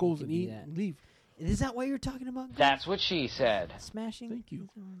can the do- you tacos can and do eat that. and leave. Is that what you're talking about? Greg? That's what she said. Smashing. Thank you.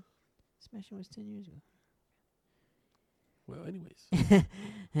 Smashing was 10 years Well, anyways,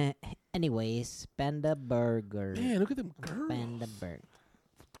 ago. Anyways, Panda Burger. man, look at them girls. Panda Burger.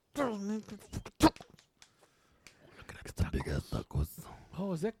 Big ass tacos.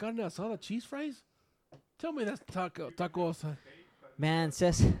 Oh, is that carne asada cheese fries? Tell me that's taco asada. Man,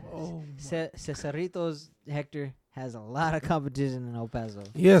 Oh, Cesaritos Hector has a lot of competition in El Paso.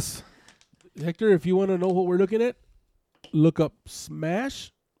 yes, Hector. If you want to know what we're looking at, look up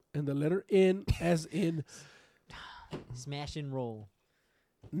Smash and the letter N as in Smash and roll.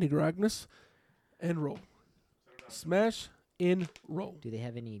 Nicaraguas and roll. Smash in roll. Do they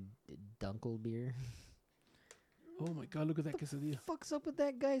have any Dunkel beer? Oh my God! Look at that quesadilla. Fuck's up with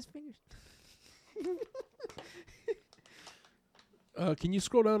that guy's fingers? Can you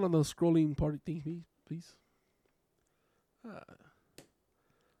scroll down on the scrolling party thing, please?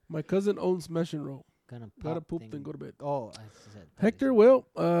 My cousin owns Smash and Roll. Gotta poop, then go to bed. Oh, I said Hector, well,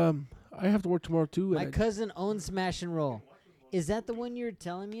 I have to work tomorrow too. My cousin owns Smash and Roll. Is that the one you were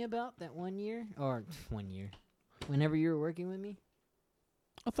telling me about? That 1 year? Or 1 year? Whenever you were working with me?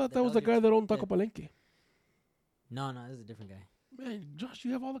 I thought that was the guy that owned Taco Palenque. No, this is a different guy. Man, Josh,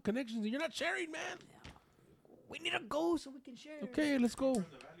 you have all the connections and you're not sharing, man. We need to go so we can share. Okay, let's go.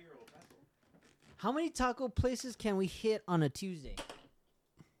 How many taco places can we hit on a Tuesday?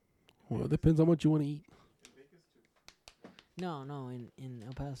 Well, it depends on what you want to eat. No, in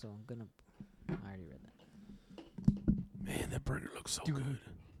El Paso. I already read that. Man, that burger looks so good.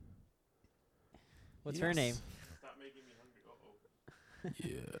 What's her name? Stop making me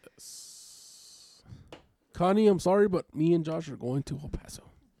hungry. Yes. Connie, I'm sorry, but me and Josh are going to El Paso.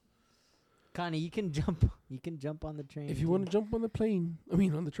 Connie, you can jump. You can jump on the train. If you want to jump on the plane,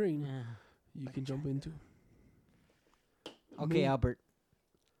 on the train, Yeah. you can jump into. Okay, Albert.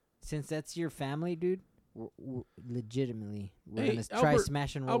 Since that's your family, dude, we're legitimately we're Hey, gonna try Albert,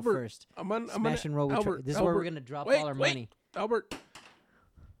 Smash and Roll Albert, first. I'm Smash and Roll. This is where we're gonna drop all our money. Albert,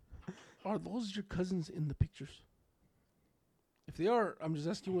 are those your cousins in the pictures? If they are, I'm just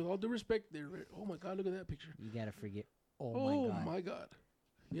asking with all due respect. Oh my God, look at that picture. You gotta forget. Oh my God.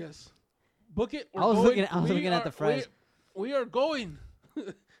 Yes. Book it. I was looking at the fries. We are going.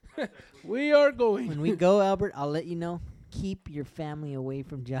 We are going. When we go, Albert, I'll let you know. Keep your family away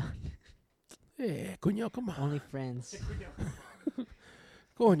from John. Hey, coño, come on. Only friends.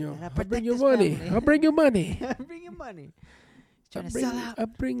 Coño, Gotta I'll protect bring you his money. family. I'll bring you money. Bring your money. He's trying to sell out. I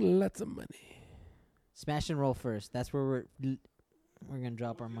bring lots of money. Smash and Roll first. That's where we're gonna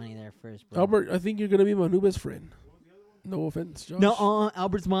drop our money there first, bro. Albert, I think you're gonna be my new best friend. No offense, Josh. No,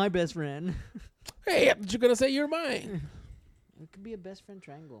 Albert's my best friend. Hey, I thought you're gonna say you're mine. It could be a best friend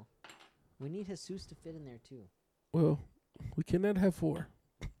triangle. We need Jesus to fit in there too. Well, we cannot have 4.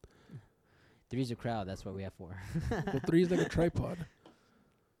 Three's a crowd. That's what we have 4. Well, 3 is like a tripod.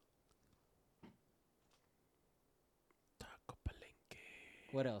 Taco Palenque.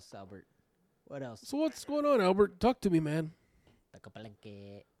 What else, Albert? What else? So what's going on, Albert? Talk to me, man. Taco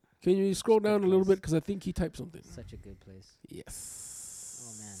Palenque. Can you scroll It's a down good a little place. bit? Because I think he typed something. Such a good place. Yes.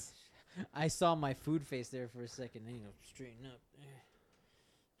 Oh man, I saw my food face there for a second. Then you go straighten up.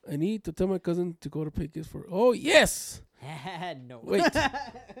 I need to tell my cousin to go to Pecos for. Oh yes. No. Wait.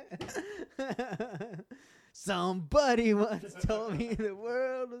 Somebody once told me the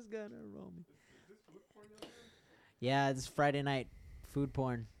world was gonna roll me. Yeah, it's Friday night food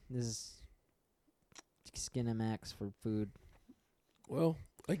porn. This is Skinamax for food. Well,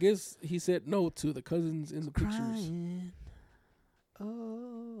 I guess he said no to the cousins in the pictures. Crying.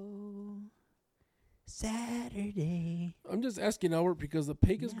 Oh, Saturday. I'm just asking Albert because the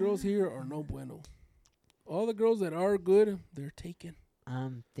Pecos girls here are no bueno. All the girls that are good, they're taken.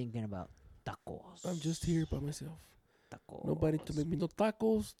 I'm thinking about tacos. I'm just here by myself. Tacos. Nobody to make me no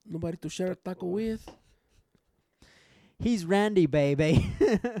tacos. Nobody to share a taco with. He's Randy, baby.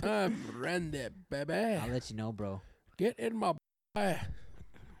 I'm Randy, baby. I'll let you know, bro. Get in my.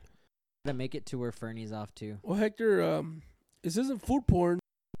 To make it to where Fernie's off too. Well, Hector, this isn't food porn,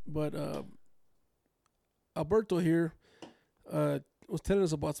 but Alberto here was telling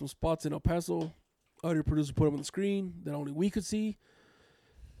us about some spots in El Paso. Audio producer put them on the screen that only we could see.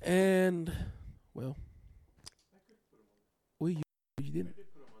 And, well, you didn't.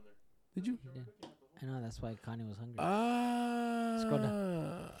 Did you? Yeah. I know, that's why Connie was hungry. Scroll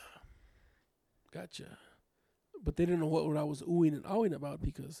down. Gotcha. But they didn't know what I was oohing and ahhing about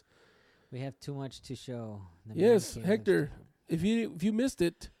because. We have too much to show. The Yes, man cave Hector. was If you missed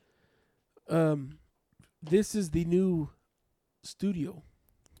it, this is the new studio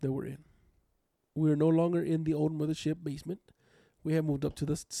that we're in. We're no longer in the old mothership basement. We have moved up to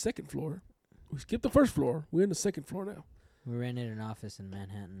the second floor. We skipped the first floor. We're in the second floor now. We rented an office in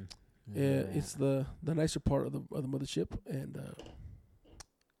Manhattan. Yeah, it's the nicer part of the mothership, and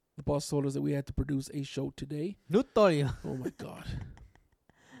the boss told us that we had to produce a show today. No told you. Oh my God.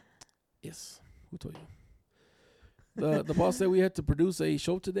 Yes, who told you? The boss said we had to produce a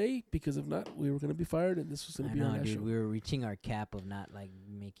show today because if not, we were going to be fired, and this was going I to be our know, last dude. show. We were reaching our cap of not like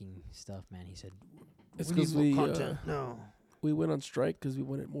making stuff, man. He said, It's "We because need more content." No. we went on strike because we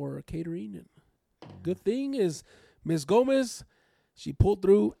wanted more catering. And good thing is Ms. Gomez She pulled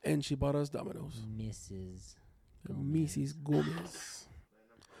through and she bought us Domino's. Mrs. Mrs. Gomez.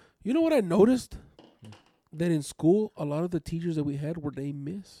 You know what I noticed? That in school, a lot of the teachers that we had were named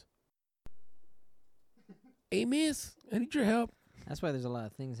Miss. Hey, Miss, I need your help. That's why there's a lot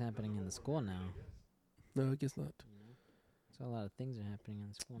of things happening in the school now. No, I guess not. So a lot of things are happening in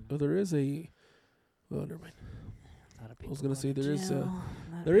the school now. But there is a. Well, never mind. A lot of I people was gonna say going to there is jail. a. A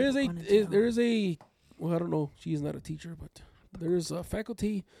lot of There is people a. going to jail. There is a. Well, I don't know. She is not a teacher, but there is a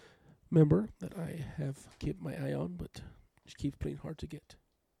faculty member that I have kept my eye on, but she keeps playing hard to get.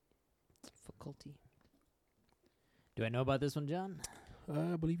 Faculty. Do I know about this one, John?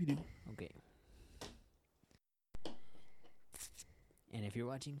 I believe you do. Okay. And if you're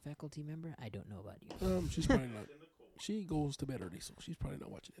watching, faculty member, I don't know about you. She's probably not. She goes to bed early, so she's probably not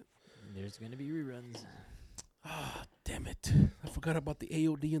watching it. There's going to be reruns. Ah, damn it. I forgot about the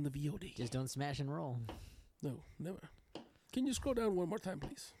AOD and the VOD. Just don't smash and roll. No, never. Can you scroll down one more time,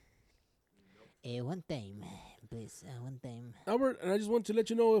 please? One time, please. One time. Albert, and I just want to let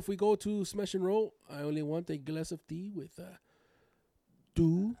you know, if we go to Smash and Roll, I only want a glass of tea with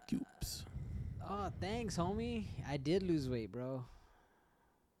 2 cubes. Oh, thanks, homie. I did lose weight, bro.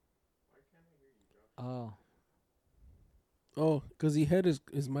 Oh. Oh, because he had his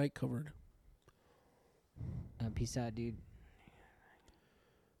mic covered. Peace out, dude.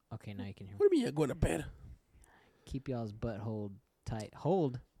 Okay, now you can hear me. What do you mean you're going to bed? Keep y'all's butt hold tight.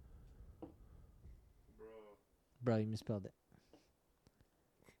 Hold. Bro, you misspelled it.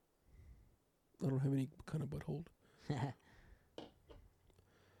 I don't have any kind of butt hold. If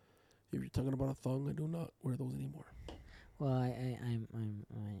you're talking about a thong, I do not wear those anymore. Well, I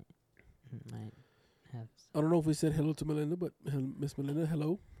might have. I don't know if we said hello to Melinda, but Miss Melinda,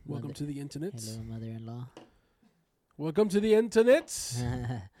 hello. Welcome Mother- to the internet. Hello, mother-in-law. Welcome to the internet.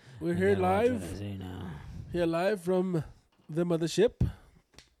 We're here I gotta watch live. what I say now. Here live from the mothership.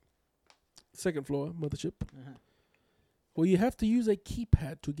 Second floor, mothership. Well, you have to use a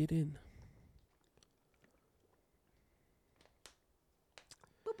keypad to get in.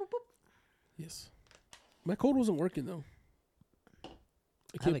 Boop, boop, boop. Yes. My code wasn't working, though. I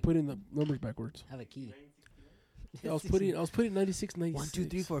Have kept putting the numbers backwards. Have a key. I was putting 96, 96. 1, 2,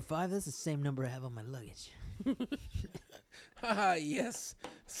 3, 4, 5. That's the same number I have on my luggage. Haha, yes.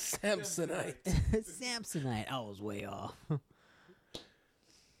 Samsonite. Samsonite. I was way off.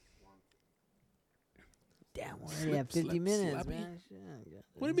 Damn, we're already at 50 slap, minutes, slappy. man. Shit,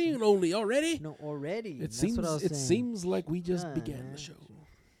 What do you mean only? Already? No, already. It That's seems what I was it saying. seems like we just God, began man. the show.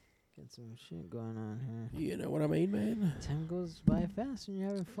 Get some shit going on here. You know what I mean, man? Time goes by fast when you're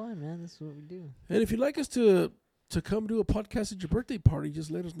having fun, man. That's what we do. And if you'd like us to come do a podcast at your birthday party,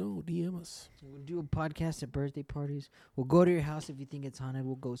 just let us know. DM us. We'll do a podcast at birthday parties. We'll go to your house if you think it's haunted.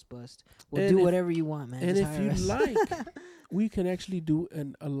 We'll ghost bust. We'll And do if- whatever you want, man. And Just if hire you us. like, we can actually do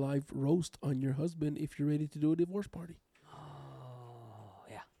a live roast on your husband if you're ready to do a divorce party. Oh,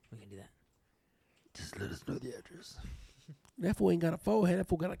 yeah. We can do that. Just let us know the address. That fool ain't got a forehead. That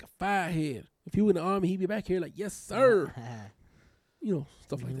fool got like a fire head. If he was in the army, he'd be back here like, yes, sir. You know,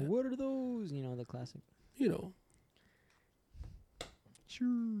 stuff like that. What are those? You know, the classic. You know.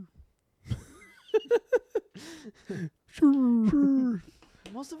 Sure. Sure.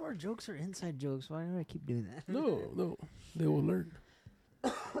 Most of our jokes are inside jokes. Why do I keep doing that? No. They will learn.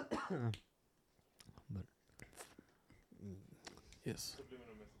 Yes.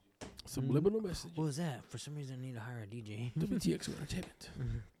 Subliminal message. What was that? For some reason, I need to hire a DJ. WTX Entertainment.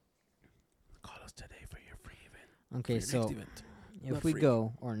 Call us today for your free event. Okay, For your so next event. if Not we free.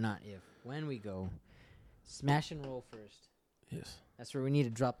 go, or not if, when we go, smash and roll first. Yes. That's where we need to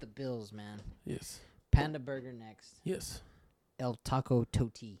drop the bills, man. Yes. Panda Burger next. Yes. El Taco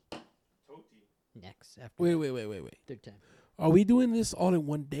Toti next. After Wait. third time. Are we doing this all in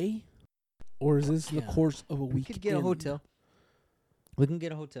one day? Or is this the Yeah. course of a We week? could get a hotel. We can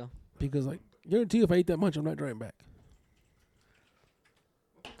get a hotel. Because, like, guarantee if I eat that much, I'm not driving back.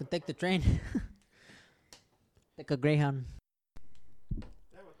 Could take the train. Take a Greyhound.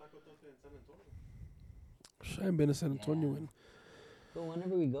 I haven't been to San Antonio in. But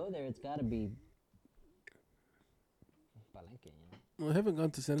whenever we go there, it's got to be Palenque, you know. Well, I haven't gone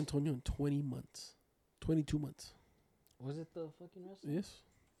to San Antonio in 20 months. 22 months. Was it the fucking restaurant? Yes.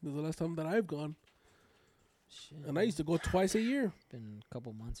 This is the last time that I've gone. Shit. And I used to go twice a year. It's been a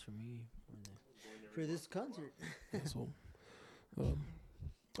couple months for me for this concert. So,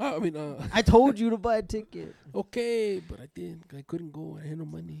 I mean, I told you to buy a ticket. okay, but I didn't. I couldn't go. I had no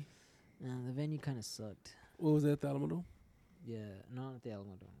money. Nah, the venue kind of sucked. What was that, the Alamo Dome? Yeah, not at the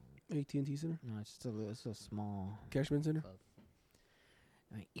Alamo Dome. AT&T Center? No, it's just it's a small. Cashman Center?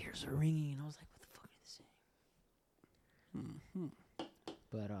 My ears are ringing, and I was like, "What the fuck are they saying?" Mm-hmm.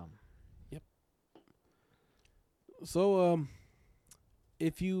 But Yep. So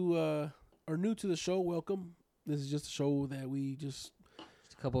if you are new to the show, welcome. This is just a show that we just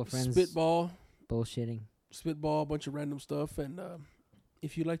a couple of friends spitball bullshitting. a bunch of random stuff. And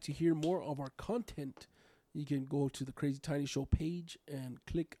if you'd like to hear more of our content, you can go to the Crazy Tiny Show page and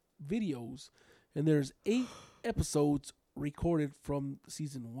click videos. And there's 8 episodes recorded from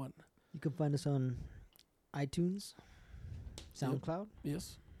season 1. You can find us on iTunes, SoundCloud.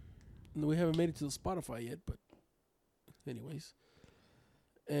 Yes. And we haven't made it to the Spotify yet, but anyways.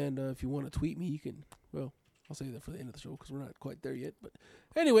 And if you want to tweet me, you can. Well, I'll say that for the end of the show because we're not quite there yet. But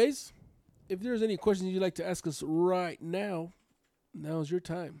anyways, if there's any questions you'd like to ask us right now, now's your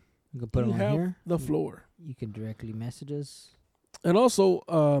time. You can put You them on have here. the floor. You can directly message us. And also,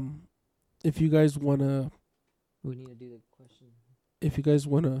 if you guys want to, We need to do the question. if you guys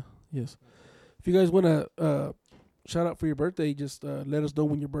want to, yes. If you guys want to shout out for your birthday, just let us know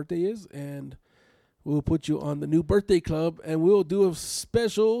when your birthday is, and we'll put you on the new birthday club, and we'll do a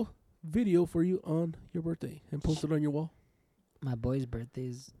special video for you on your birthday and post it on your wall. My boy's birthday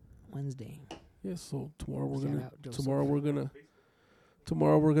is Wednesday. Yes, so tomorrow we're Shout gonna out, Joseph. tomorrow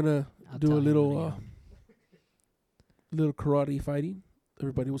we're gonna I'll do tell a him little when I go. little karate fighting.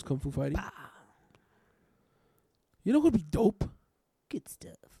 Everybody was kung fu fighting. Bah. You know what would be dope? Good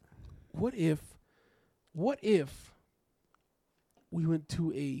stuff. What if we went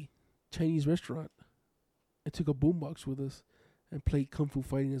to a Chinese restaurant and took a boombox with us and played kung fu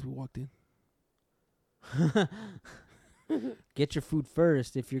fighting as we walked in? Get your food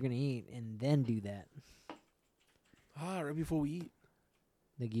first if you're going to eat, and then do that. Right before we eat.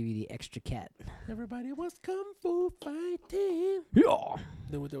 They give you the extra cat. Everybody was kung fu fighting. Yeah.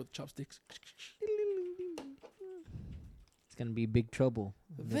 Then we're there with chopsticks. It's going to be big trouble.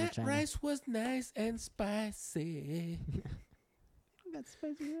 in Little That China. rice was nice and spicy, Got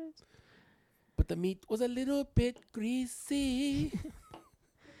spicy rice. but the meat was a little bit greasy.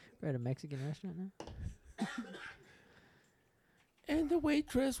 We're at a Mexican restaurant now. And the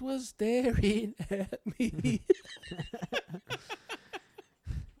waitress was staring at me.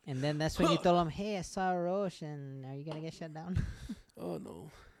 And then that's when you told them, hey, I saw Roche, and are you going to get shut down? Oh, no.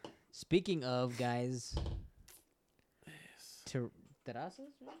 Speaking of, guys. Terrazas,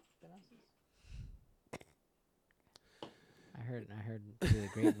 right? Terrazas? I heard through the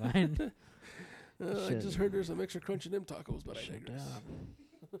grapevine. I Shut just heard there's some extra crunch in them tacos, but I Shut digress.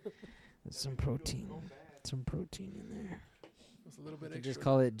 up. There's some protein. Some protein in there. It's a little bit You extra. just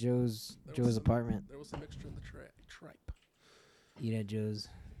call it Joe's apartment. There was some extra in the tripe. Eat at Joe's.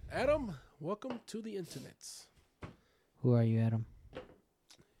 Adam, welcome to the internets. Who are you, Adam?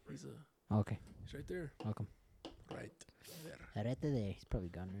 He's Okay. right there. Welcome. Right there. Right there. He's probably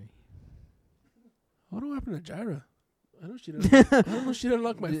gone already. What happened to Jira? I know she doesn't. I don't know. She didn't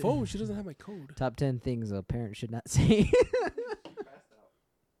lock my phone. She doesn't have my code. Top 10 things a parent should not say.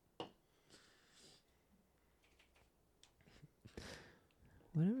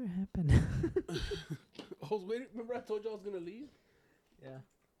 Whatever happened? I was waiting. Remember, I told you I was gonna leave. Yeah.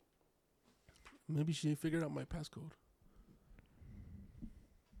 Maybe she figured out my passcode.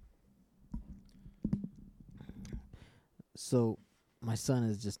 So, my son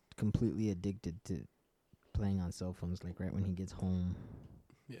is just completely addicted to playing on cell phones. Like, right when he gets home,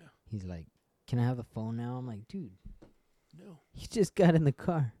 Yeah. he's like, can I have the phone now? I'm like, dude, No. he just got in the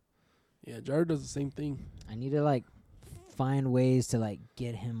car. Yeah, Jira does the same thing. I need to, like, find ways to, like,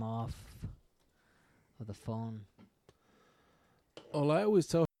 get him off of the phone. All I always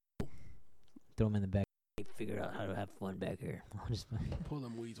tell Throw him in the back. Hey, figure out how to have fun back here. I'll just pull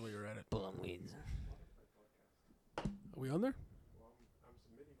them weeds while you're at it. pull him weeds. Are we on there?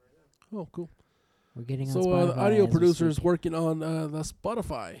 Oh, cool. We're getting on So Spotify the audio as we producer is speak. working on the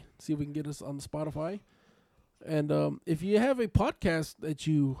Spotify. See if we can get us on the Spotify. And if you have a podcast that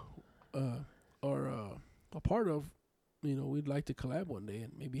you are a part of, we'd like to collab one day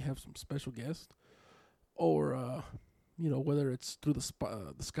and maybe have some special guests, or whether it's through the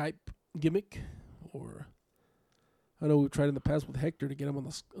Skype gimmick, or I know we've tried in the past with Hector to get him on the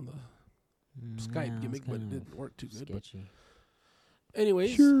Skype it's gimmick, but it kind didn't work too good. But sketchy.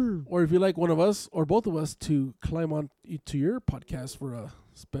 anyways, Sure. or if you like one of us or both of us to climb on to your podcast for a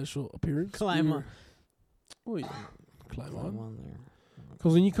special appearance, Climb on. Oh yeah, climb on. there.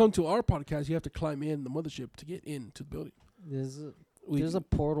 Because when you come to our podcast, you have to climb in the mothership to get into the building. There's a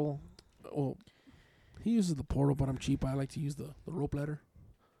portal. Well, he uses the portal, but I'm cheap. I like to use the rope ladder.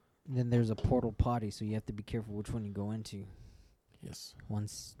 Then there's a portal potty, so you have to be careful which one you go into. Yes.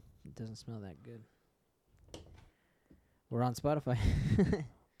 Once it doesn't smell that good. We're on Spotify.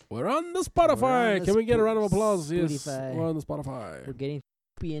 We're on the Spotify. the Can we get a round of applause? Yes, Spotify. we're on the Spotify. We're getting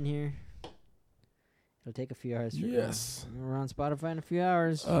in here. It'll take a few hours. Yes. We're on Spotify in a few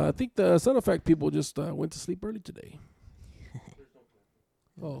hours. I think the Sun Effect people just went to sleep early today.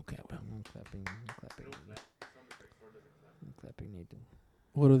 Oh, okay. I'm clapping. I'm clapping, Nathan.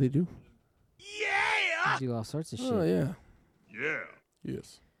 What do they do? They do all sorts of shit. Oh, yeah. Yeah.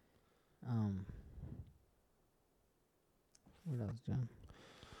 Yes. What else, John?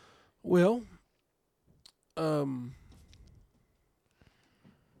 Well,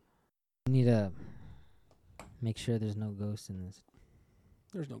 We need to make sure there's no ghosts in this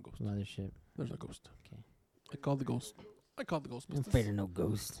there's no ghost. mothership. There's no ghost. Okay. I called the ghost. I called the I'm Ghostbusters. afraid of no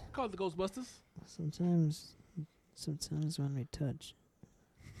ghost. Called the Ghostbusters. Sometimes when we touch,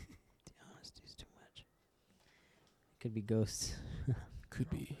 the honesty's too much. It could be ghosts. Could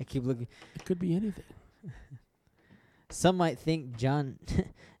be. I keep looking. It could be anything. Some might think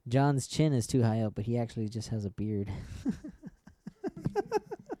John's chin is too high up, but he actually just has a beard.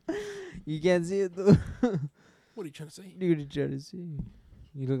 You can't see it though. What are you trying to say? Dude, trying to see.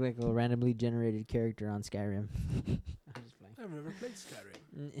 You look like a randomly generated character on Skyrim. I'm just playing. I've never played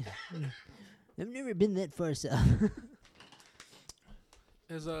Skyrim. I've never been that far south.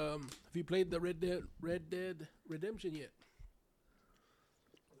 Have you played the Red Dead Redemption yet?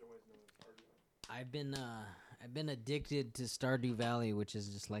 I've been addicted to Stardew Valley, which is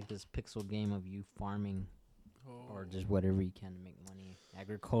just like this pixel game of you farming or just whatever you can to make money,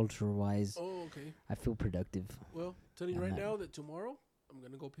 agriculture wise. Oh, okay. I feel productive. Well, telling you I'm right not- now that tomorrow I'm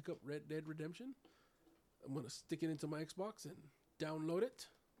gonna go pick up Red Dead Redemption. I'm gonna stick it into my Xbox and download it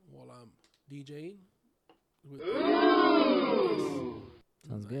while I'm DJing.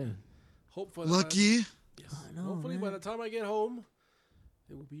 Sounds good. Hopefully, Lucky. yes. I know, Hopefully, by man. the time I get home,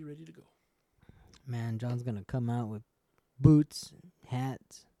 it will be ready to go. Man, John's gonna come out with boots,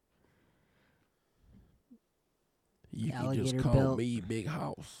 hats. You can Alligator just call belt. me Big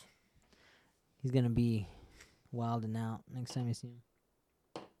House. He's gonna be wilding out next time you see him.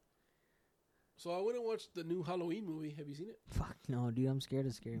 So I went and watched the new Halloween movie. Have you seen it? Fuck no, dude. I'm scared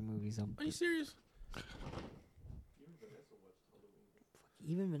of scary movies. Are you serious?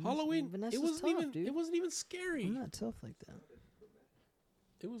 Even Vanessa, Halloween. Vanessa's It wasn't tough, even. dude. It wasn't even scary. I'm not tough like that.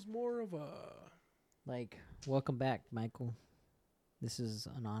 It was more of a. Like, welcome back, Michael. This is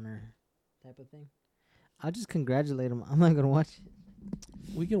an honor type of thing. I'll just congratulate him. I'm not gonna watch it.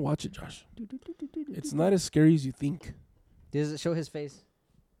 We can watch it, Josh. It's not as scary as you think. Does it show his face?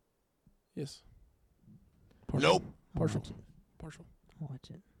 Yes. Nope. I'll Partial. watch it. Partial. I'll watch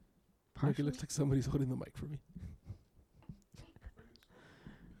it. Like it looks like somebody's holding the mic for me.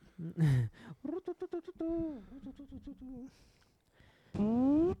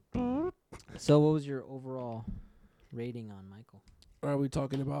 So, what was your overall rating on Michael? Are we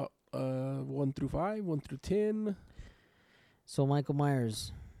talking about 1 through 5, 1 through 10? So, Michael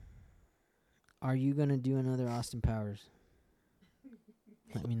Myers, are you gonna do another Austin Powers?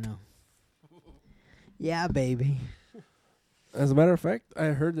 Let me know. Yeah, baby. As a matter of fact, I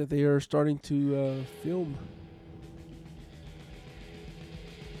heard that they are starting to film.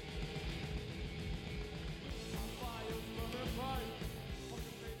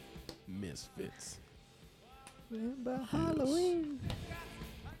 Misfits. Remember Halloween?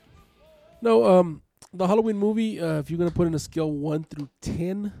 No, the Halloween movie, if you're going to put in a scale 1 through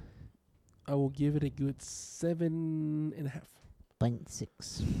 10, I will give it a good 7.5. 0.6.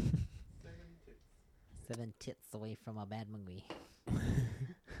 7 tits away from a bad movie.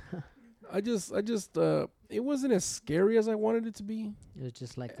 I just, it wasn't as scary as I wanted it to be. It was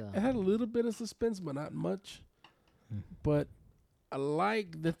just like It had a little bit of suspense, but not much. But I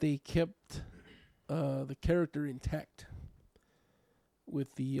like that they kept the character intact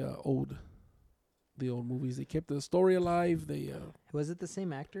with the old movies. They kept the story alive. They Was it the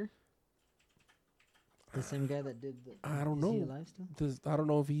same actor? The same guy that did the... I don't Is he know. alive still? I don't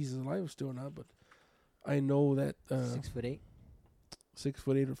know if he's alive still or not, but I know that 6'8".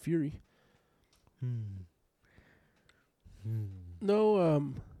 6'8" of Fury.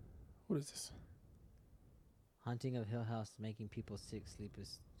 No, what is this? Haunting of Hill House, making people sick,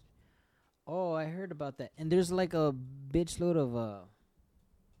 sleepless. Oh, I heard about that. And there's like a bitch load of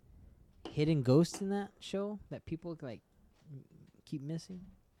hidden ghosts in that show that people like keep missing.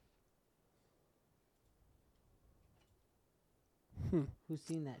 Who's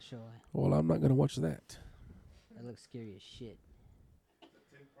seen that show? Well, I'm not gonna watch that. That looks scary as shit.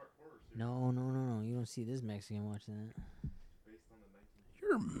 No. You don't see this Mexican watching that.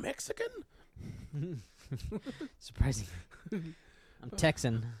 You're Mexican? Surprising. I'm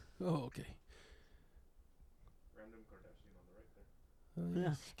Texan. Oh, okay.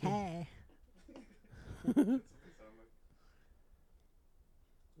 yes. Hey.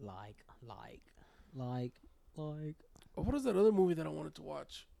 like. What is that other movie that I wanted to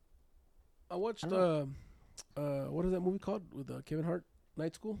watch? I watched what is that movie called with Kevin Hart?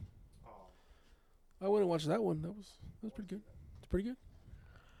 Night School. I went and watched that one. That was pretty good. It's pretty good.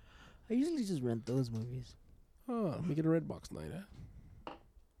 I usually just rent those movies. Oh, make it a red box night, huh?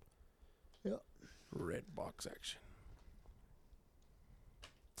 Yeah. Red box action.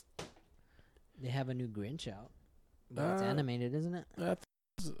 They have a new Grinch out. But it's animated, isn't it? That's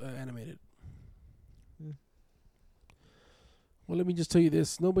animated. Hmm. Well, let me just tell you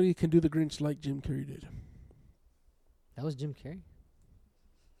this. Nobody can do the Grinch like Jim Carrey did. That was Jim Carrey?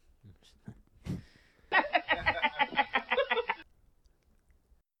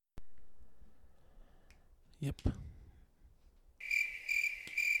 Yep.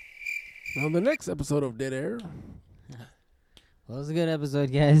 Now, the next episode of Dead Air. Well, it was a good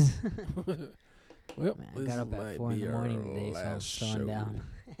episode, guys. Well, Man, I got up at 4 in the morning today, so I was slowing down.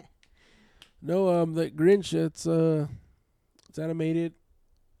 No, the Grinch, it's animated.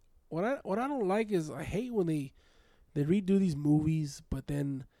 What I don't like is I hate when they redo these movies, but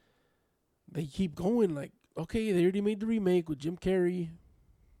then they keep going. Like, okay, they already made the remake with Jim Carrey.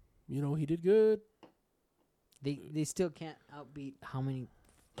 You know, he did good. They still can't outbeat how many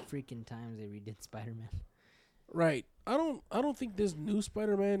freaking times they redid Spider-Man. Right. I don't think this new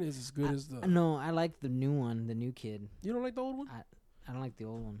Spider-Man is as good as the. No, I like the new one, the new kid. You don't like the old one? I don't like the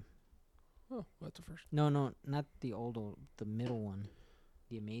old one. Oh, that's the first. No, not the old, the middle one.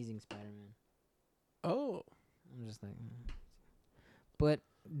 The Amazing Spider-Man. Oh. I'm just like, But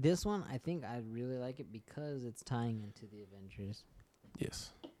this one, I think I really like it because it's tying into the Avengers.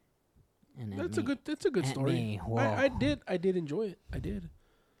 Yes. And That's a good story. Whoa. I did enjoy it. I did.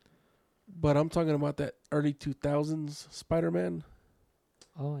 But I'm talking about that early 2000s Spider-Man.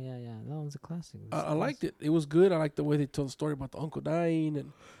 Oh, yeah. That one's a classic. I liked it. It was good. I liked the way they told the story about the uncle dying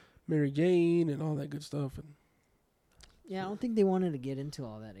and Mary Jane and all that good stuff. And yeah, I don't think they wanted to get into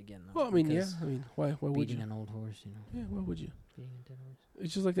all that again, though. well, I mean, yeah. I mean, why would beating you? an old horse, you know. Yeah, why would you? Beating a dead horse.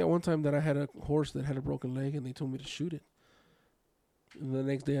 It's just like that one time that I had a horse that had a broken leg and they told me to shoot it. And the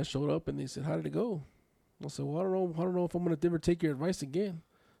next day I showed up and they said, "How did it go?" I said, "Well, I don't know if I'm going to ever take your advice again."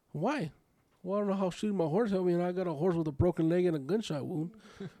 Why? Well, I don't know how shooting my horse helped me, and I got a horse with a broken leg and a gunshot wound.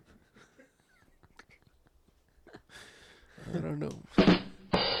 I don't know.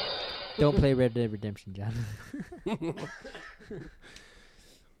 Don't play Red Dead Redemption, John. Well,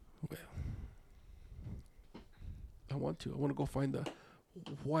 I want to go find the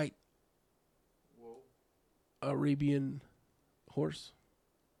white Arabian horse.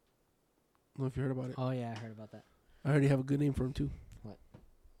 I don't know if you heard about it. Oh, yeah, I heard about that. I already have a good name for him, too. What?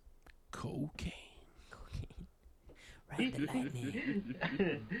 Cocaine. Ride the lightning.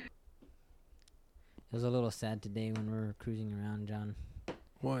 It was a little sad today when we were cruising around, John.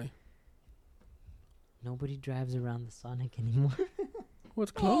 Why? Nobody drives around the Sonic anymore.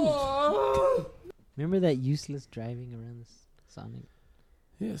 What's closed? Remember that useless driving around the Sonic?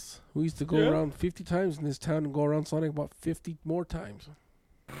 Yes. We used to go around 50 times in this town and go around Sonic about 50 more times.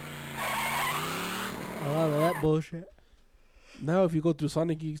 A lot of that bullshit. Now if you go through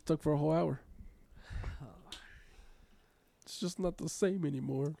Sonic, you get stuck for a whole hour. It's just not the same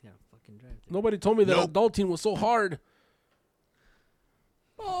anymore. Yeah, fucking drive. Nobody told me that adulting was so hard.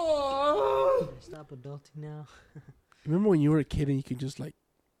 Stop adulting now. Remember when you were a kid and you could just like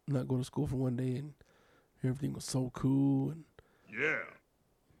not go to school for one day and everything was so cool and Yeah.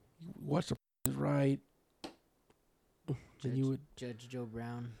 you watch the right. Then you would Judge Joe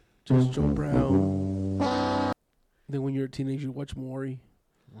Brown. Judge Joe Brown. Then when you're a teenager, you watch Maury.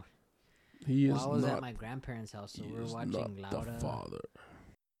 He is I was not. at my grandparents' house, so He we were is watching not Lauda. the father.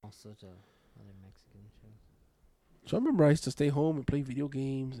 All sorts of other Mexican shows. So I remember I used to stay home and play video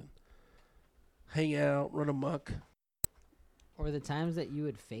games and hang out, run amok. Or the times that you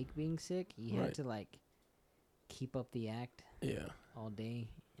would fake being sick, you Right. had to like keep up the act Yeah. all day,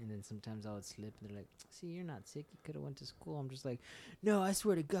 and then sometimes I would slip. And they're like, "See, you're not sick. You could have went to school." I'm just like, "No, I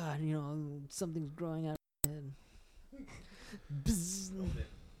swear to God, you know, something's growing out of my head." Bzz.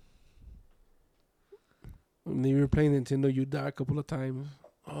 When you were playing Nintendo, you die a couple of times.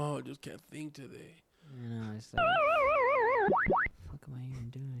 Oh, I just can't think today. You know, it's like, what the fuck am I even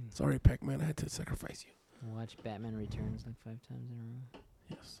doing? Sorry, Pac-Man, I had to sacrifice you. Watch Batman Returns like 5 times in a row.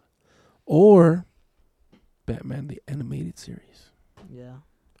 Yes. Or Batman the Animated Series. Yeah,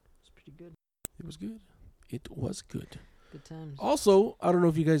 it's pretty good. It was good. It was good. Good times. Also, I don't know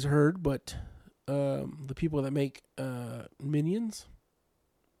if you guys heard, but the people that make Minions,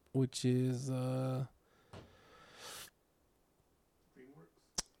 which is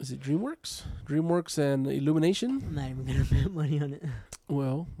Is it DreamWorks? DreamWorks and Illumination. I'm not even gonna bet money on it.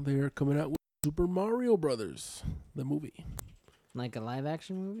 Well, they're coming out with Super Mario Brothers, the movie. Like a live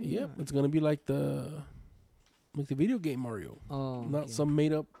action movie? Yep, it's gonna be like the video game Mario, Oh, not okay. some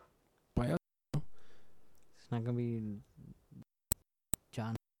made up by us. It's not gonna be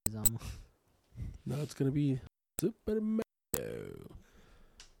John. No, it's gonna be Super Mario.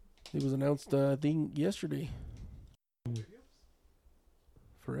 It was announced, I think, yesterday.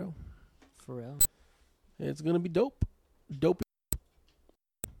 For real. For real. It's gonna be dope. Dope.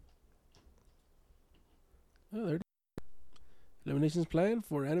 Oh, there. Illumination's plan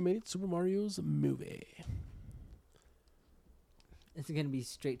for animated Super Mario's movie. It's gonna be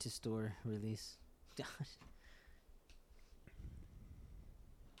straight to store release.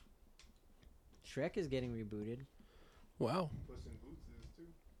 Shrek is getting rebooted. Wow. Puss in Boots is too.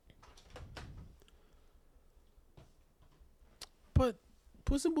 But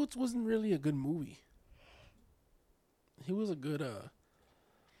Puss in Boots wasn't really a good movie. He was a good,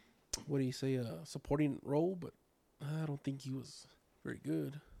 what do you say, supporting role, but I don't think he was very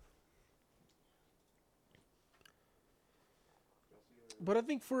good. But I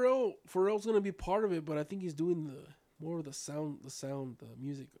think Pharrell's gonna be part of it, but I think he's doing the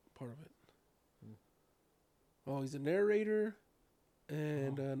music part of it. Oh, he's a narrator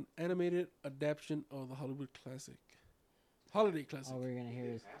and an animated adaptation of the holiday classic. All we're gonna hear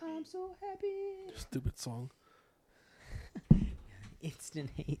is "I'm so happy." Stupid song.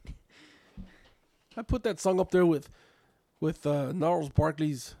 Instant hate. I put that song up there with Gnarls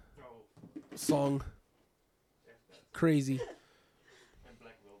Barkley's song. Crazy. And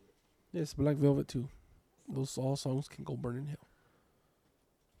Black Velvet. Yes, Black Velvet too. Those all songs can go burn in hell.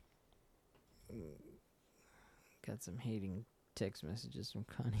 Got some hating text messages from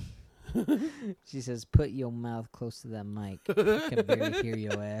Connie. She says, "Put your mouth close to that mic. I can barely hear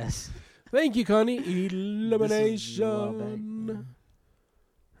your ass." Thank you, Connie. Illumination.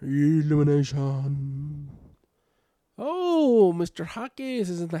 Oh, Mr.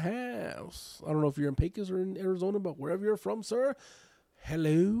 Hawkins is in the house. I don't know if you're in Pecos or in Arizona, but wherever you're from, sir,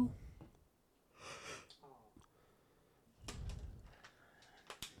 hello.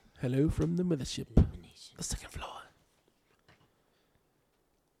 Hello from the mothership, the second floor.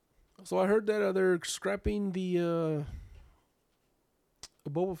 So I heard that they're scrapping the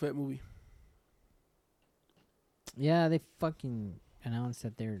Boba Fett movie. Yeah, they fucking announced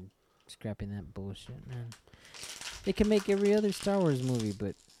that they're scrapping that bullshit, man. They can make every other Star Wars movie,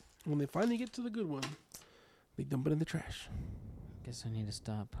 but When they finally get to the good one, they dump it in the trash. guess I need to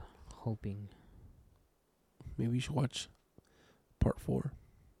stop hoping. Maybe you should watch part 4.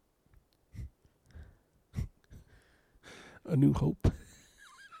 A New Hope.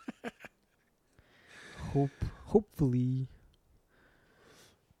 Hopefully.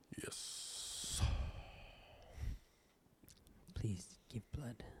 Yes. Please give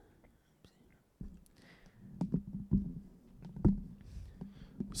blood.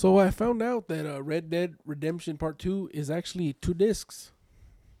 So I found out that Red Dead Redemption Part 2 is actually 2 discs.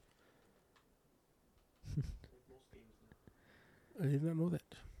 I did not know that.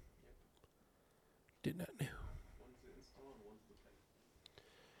 Did not know.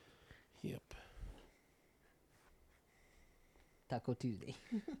 Yep. Taco Tuesday.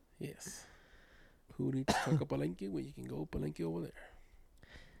 Yes. Who needs Taco Palenque when you can go Palenque over there?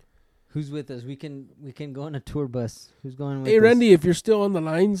 Who's with us? We can go on a tour bus. Who's going with us? Hey, Randy, if you're still on the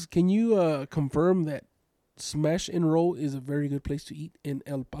lines, can you confirm that Smash and Roll is a very good place to eat in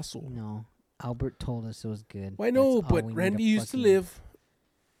El Paso? No. Albert told us it was good. Well, I know, That's all but we need Randy used to live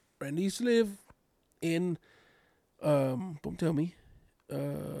in don't tell me.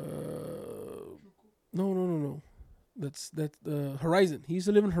 No. That's the Horizon. He used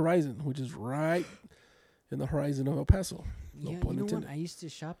to live in Horizon, which is right in the horizon of El Paso. No Yeah, pun you know what? intended. I used to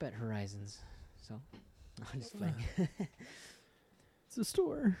shop at Horizons. So, I'm just playing. It's a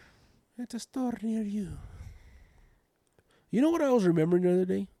store. It's a store near you. You know what I was remembering the other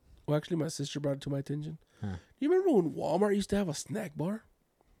day? Well, actually, my sister brought it to my attention. Huh. You remember when Walmart used to have a snack bar?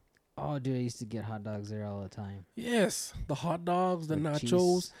 Oh, dude, I used to get hot dogs there all the time. Yes. The hot dogs, the With nachos,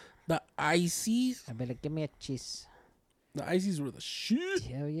 cheese. the ices. I'd be like, give me a cheese. The ices were the shit.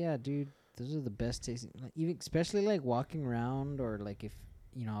 Hell yeah, dude. Those are the best tasting. Like, even especially like walking around, or like if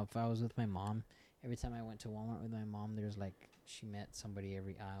I was with my mom. Every time I went to Walmart with my mom, there's like she met somebody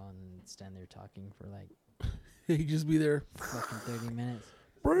every aisle and stand there talking for like You just be there. fucking 30 minutes.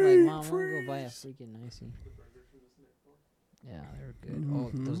 Brain Like, Mom, I want to go buy a freeze. freaking icy. Yeah, they were good. Oh,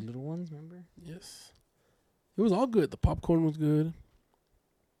 those little ones, remember? Yes. It was all good. The popcorn was good.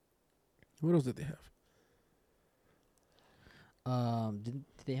 What else did they have? Did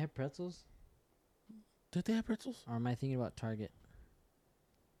they have pretzels? Did they have pretzels? Or am I thinking about Target?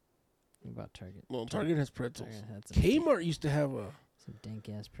 Thinking about Target. Well, Target has pretzels. Target had some Kmart used to have some dank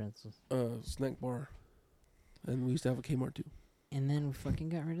ass pretzels. a snack bar, and we used to have a Kmart too. And then we fucking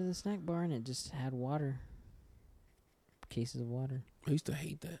got rid of the snack bar, and it just had water. Cases of water. I used to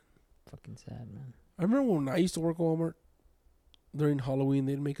hate that. Fucking sad, man. I remember when I used to work at Walmart during Halloween,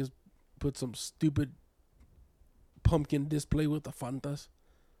 they'd make us put some stupid pumpkin display with the Fantas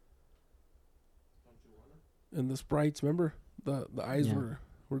and the Sprites. Remember, the eyes were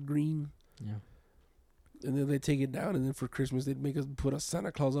green. Yeah. And then they'd take it down, and then for Christmas they'd make us put a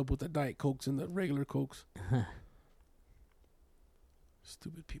Santa Claus up with the Diet Cokes and the regular Cokes.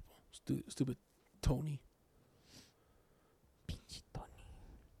 Stupid people. Stupid Tony. Pinche Tony.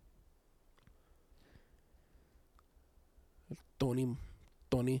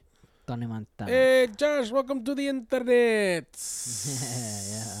 Tony Montana. Hey, Josh, welcome to the internet.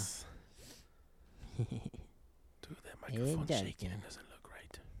 Yeah. Dude, that microphone's Daddy. shaking. It doesn't look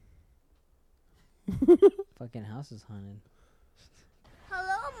right. Fucking house is haunted.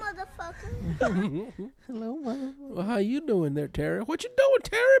 Hello, motherfucker. Hello, motherfucker. Well, how you doing there, Terry? What you doing,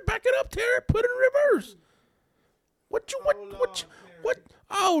 Terry? Back it up, Terry. Put it in reverse. What?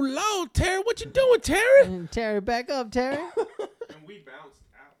 Oh, Lord, Terry. What you doing, Terry? Terry, back up, Terry. And we bounced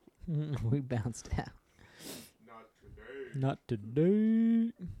out. We bounced out. Not today. Not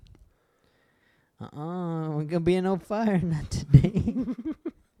today. We're gonna be in no fire. Not today.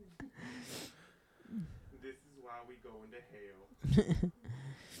 This is why we go into hell.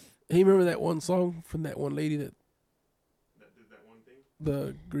 Hey, remember that one song from that one lady that That did that one thing?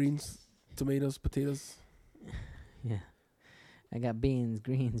 the greens, tomatoes, potatoes. Yeah. I got beans,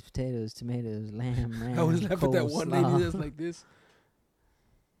 greens, potatoes, tomatoes, lamb, ram. I always laugh at that one lady that's like this.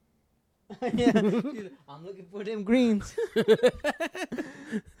 Yeah. I'm looking for them greens.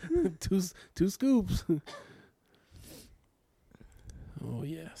 two scoops. Oh,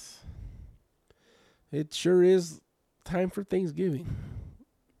 yes. It sure is time for Thanksgiving.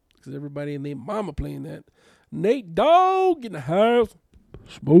 Because everybody and their mama playing that. Nate Dogg in the house.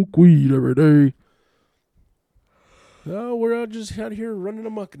 Smoke weed every day. Oh, we're all just out here running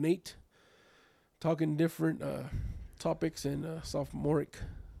amok, Nate. Talking different topics and sophomoric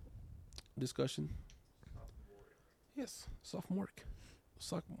discussion. Yes, sophomoric.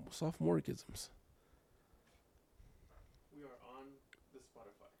 Sophomoricisms. We are on the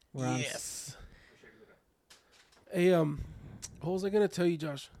Spotify. We're on Yes. Hey, what was I gonna tell you,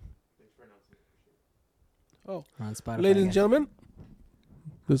 Josh? Thanks for announcing it. Oh, We're on Spotify. ladies and guys. gentlemen,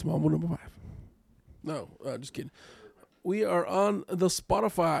 this is Mambo number 5. No, just kidding. We are on the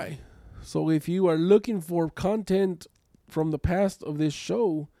Spotify. So if you are looking for content from the past of this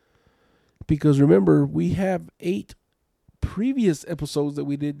show, because remember, we have 8 previous episodes that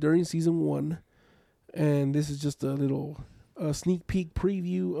we did during season 1, and this is just a little sneak peek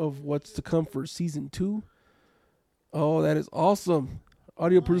preview of what's to come for season 2. Oh, that is awesome!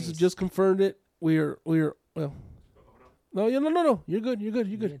 Audio producer just confirmed it. We're well. No, You're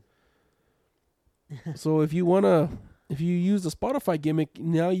good. So if you use the Spotify gimmick,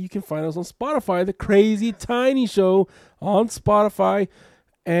 now you can find us on Spotify, the Crazy Tiny Show on Spotify.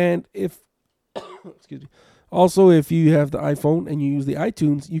 And if, excuse me, also if you have the iPhone and you use the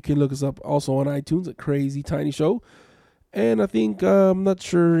iTunes, you can look us up also on iTunes at Crazy Tiny Show. And I think, I'm not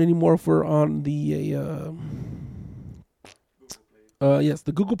sure anymore if we're on the,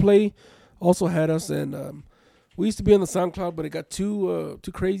 the Google Play also had us. And we used to be on the SoundCloud, but it got too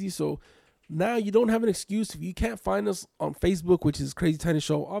crazy. So now you don't have an excuse if you can't find us on Facebook, which is Crazy Tiny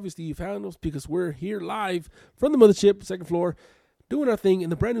Show. Obviously, you found us because we're here live from the mothership, second floor, doing our thing in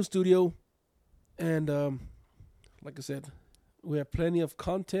the brand new studio. And like I said, we have plenty of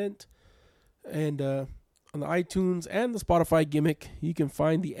content. And on the iTunes and the Spotify gimmick, you can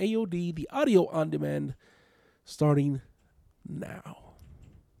find the AOD, the audio on demand, starting now.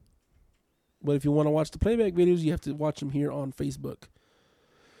 But if you want to watch the playback videos, you have to watch them here on Facebook.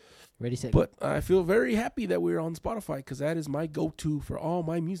 Ready, set, But I feel very happy that we're on Spotify because that is my go-to for all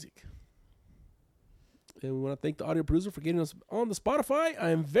my music. And we want to thank the audio producer for getting us on the Spotify. I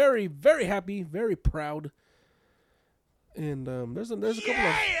am very, very happy, very proud. And there's a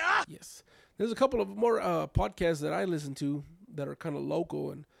couple of more podcasts that I listen to that are kind of local,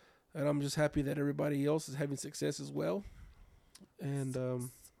 and I'm just happy that everybody else is having success as well. And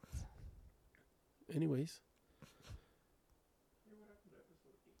anyways.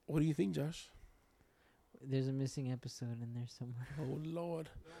 What do you think, Josh? There's a missing episode in there somewhere. Oh, Lord.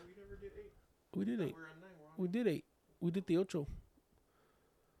 No, we never did 8. We did 8. We're on 9. We're on We did 8. We did the 8.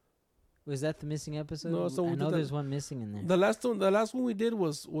 Was that the missing episode? No, so we I did know that- there's one missing in there. The last one we did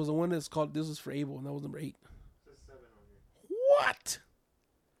was the one that's called "This Was for Abel," and that was number 8. What?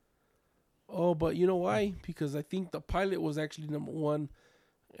 Oh, but you know why? Because I think the pilot was actually number 1,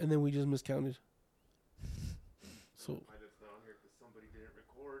 and then we just miscounted. So, Pilot's not on here because somebody didn't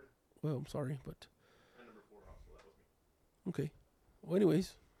record. well, I'm sorry, but And number 4 also, that was me. okay. Well,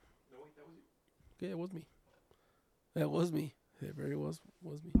 anyways, No, wait, that was you. okay, it was me. That was me. It very was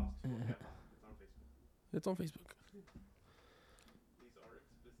me. It's on Facebook. These are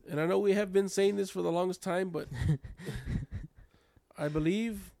explicit. And I know we have been saying this for the longest time, but I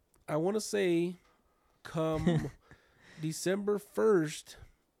believe, I want to say, come December 1st,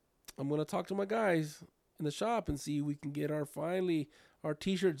 I'm going to talk to my guys in the shop and see if we can get our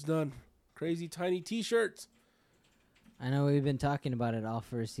T-shirts done. Crazy tiny T-shirts. I know we've been talking about it all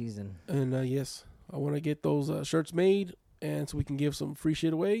for a season. And yes, I want to get those shirts made, and so we can give some free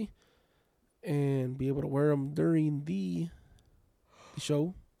shit away and be able to wear them during the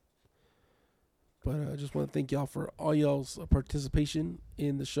show. But I just want to thank y'all for all y'all's participation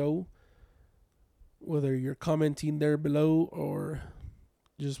in the show. Whether you're commenting there below or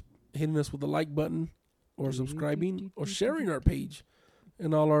just hitting us with the like button or subscribing or sharing our page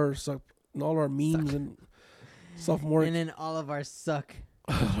and all our memes and sophomore And then all of our suck.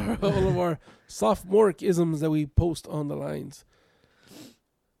 all of our sophomore isms that we post on the lines.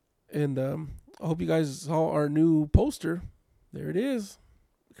 And I hope you guys saw our new poster. There it is.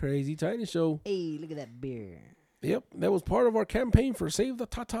 Crazy Tiny Show. Hey, look at that beer. Yep, that was part of our campaign for Save the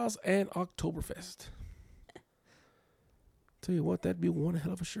Tatas and Oktoberfest. Tell you what, that'd be one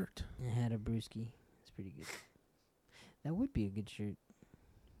hell of a shirt. I had a brewski. It's pretty good. That would be a good shirt.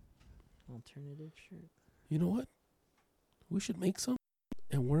 Alternative shirt. You know what? We should make some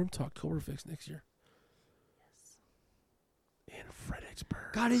and wear them to Oktoberfest next year. Yes. In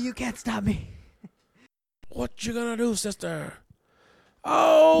Fredericksburg. Connie, you can't stop me. What you gonna do, sister?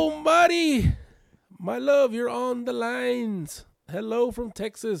 Oh, buddy. My love, you're on the lines. Hello from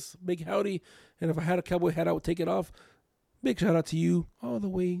Texas. Big howdy. And if I had a cowboy hat, I would take it off. Big shout out to you all the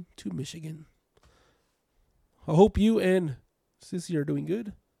way to Michigan. I hope you and Sissy are doing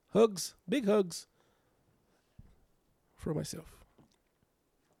good. Hugs. Big hugs. For myself.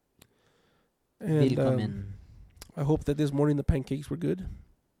 And I hope that this morning the pancakes were good.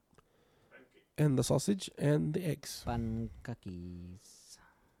 And the sausage and the eggs. Pancakes.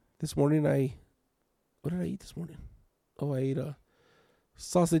 This morning what did I eat this morning? Oh, I ate a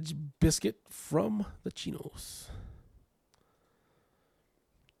sausage biscuit from the Chinos.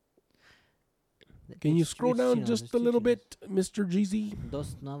 Can you scroll down just a little bit, Mr.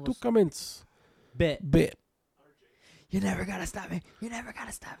 GZ? Two comments. Bet. You never gotta stop me. You never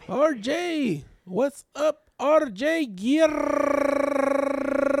gotta stop me. RJ, what's up, RJ?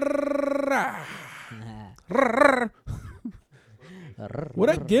 What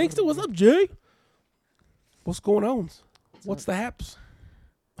up, gangster? What's up, Jay? What's going on? What's the haps?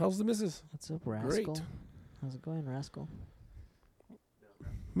 How's the missus? What's up, Rascal? Great. How's it going, Rascal?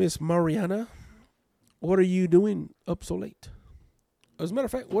 Miss Mariana, what are you doing up so late? As a matter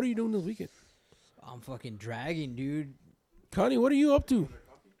of fact, what are you doing this weekend? I'm fucking dragging, dude. Connie, what are you up to?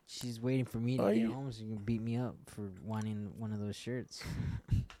 She's waiting for me to get home so she can beat me up for wanting one of those shirts.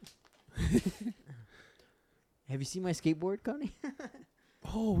 Have you seen my skateboard, Connie?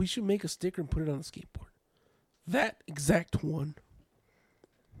 Oh, we should make a sticker and put it on the skateboard. That exact one.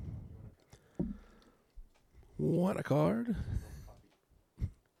 Want a card?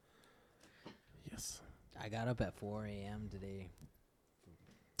 Yes. I got up at 4 a.m. today.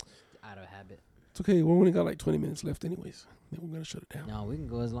 Out of habit. It's okay. We only got like 20 minutes left anyways. Then we're going to shut it down. No, we can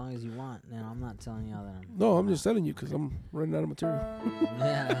go as long as you want. No, I'm not telling y'all that I'm... No, I'm just telling you because I'm running out of material.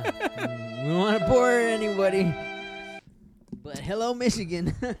 Yeah. We don't want to bore anybody. But hello,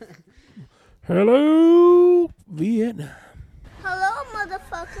 Michigan. Hello, Vietnam. Hello,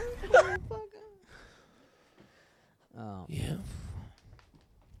 motherfucker. Oh. Yeah.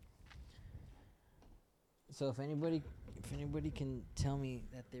 So if anybody can tell me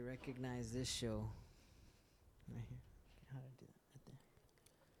that they recognize this show, right here, how do I do that? Right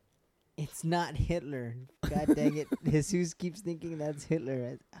there. It's not Hitler. God dang it! Jesus keeps thinking that's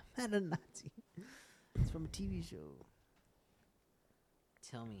Hitler. I'm not a Nazi. It's from a TV show.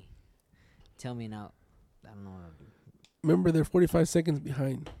 Tell me now. I don't know what I'll do. Remember, they're 45 seconds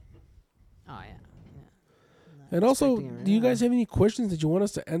behind. Oh yeah. And also, do you guys have any questions that you want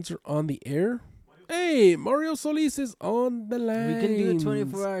us to answer on the air? Hey, Mario Solis is on the line. We can do a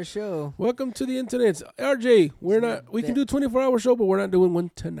 24-hour show. Welcome to the internet. RJ, we can do a 24-hour show, but we're not doing one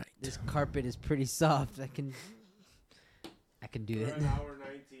tonight. This carpet is pretty soft. I can do We're it. at hour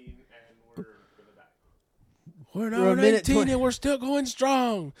 19 and We're an We're a hour and minute 18 20. and we're still going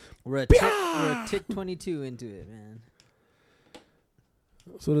strong. We're a tick 22 into it, man.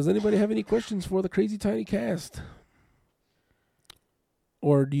 So does anybody have any questions for the Crazy Tiny Cast?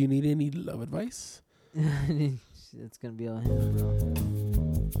 Or do you need any love advice? It's gonna be on him, bro.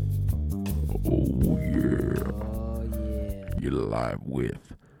 Oh, yeah. Oh yeah, You're live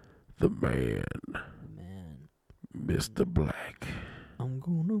with the man, man. Mr. Black. I'm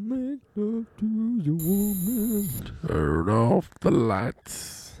gonna make love to your woman. Turn off the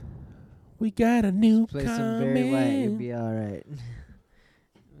lights. We got a new Play some Barry White, you'll comment. be all right.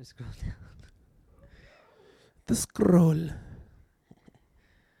 Let's scroll down. The scroll.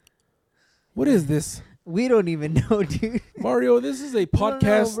 What is this? We don't even know, dude. Mario, this is a We don't know,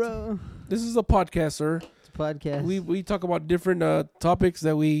 podcast. bro. This is a podcast, sir. It's a podcast. We talk about different topics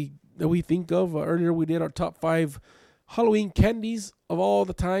that we think of. Earlier we did our top 5 Halloween candies of all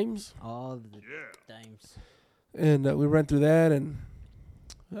the times, all the times. and we ran through that, and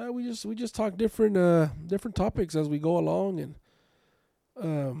we just talk different topics as we go along, and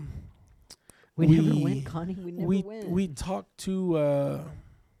We never went, Connie. We never went. we talked to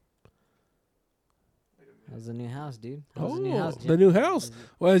How's the new house, dude? How's the new house, the Jim? new house.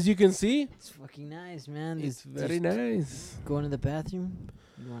 Well, as you can see, It's fucking nice, man. it's This- very just nice. Going to the bathroom.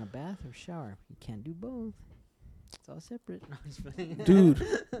 You want a bath or shower? You can't do both. It's all separate. No, I'm just playing. Dude,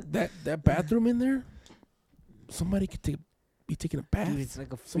 that bathroom in there, somebody could be taking a bath. Dude, it's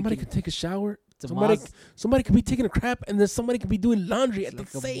like a Somebody freaking- could take a shower. It's a Somebody could be taking a crap, and then somebody could be doing laundry It's at like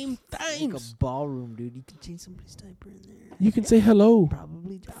the a- same time. like a ballroom, dude. You can change somebody's diaper in there. You can say hello.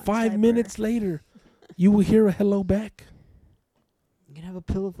 Probably John's 5 diaper. minutes later, you will hear a hello back. You can have a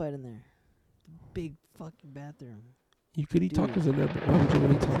pillow fight in there. Big fucking bathroom. You could eat Dude. tacos in there, but why would you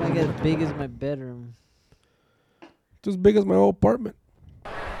want to eat It's tacos? like as big as my bedroom. It's as big as my whole apartment.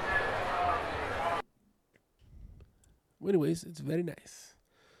 Well, anyways, it's very nice.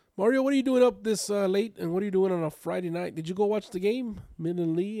 Mario, what are you doing up this late, and what are you doing on a Friday night? Did you go watch the game?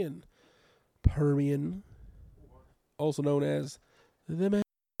 Midland Lee and Permian, also known as the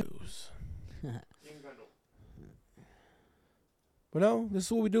Mangoes. But no, this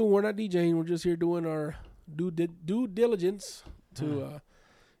is what we do. We're not DJing. We're just here doing our due diligence to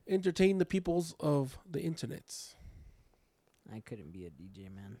entertain the peoples of the internets. I couldn't be a DJ,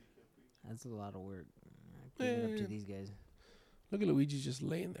 man. That's a lot of work. I give it up to these guys. Look at Luigi just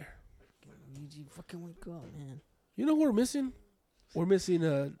laying there. Luigi, fucking wake up, man. You know who we're missing? We're missing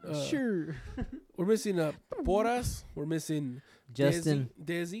Sure. We're missing Porras. We're missing Justin.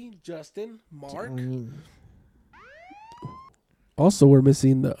 Desi, Justin, Mark. I mean, Also, we're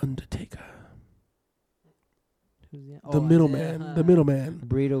missing the Undertaker, who's that? the Oh, middleman, the middleman,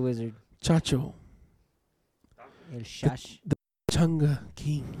 Burrito Wizard. Chacho, El Shash. the Chunga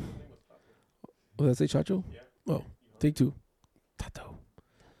King. Oh, did I say Chacho? Oh, take 2. Tato.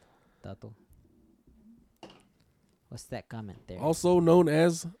 Tato. What's that comment there? Also known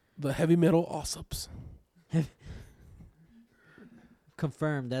as the Heavy Metal Alsops.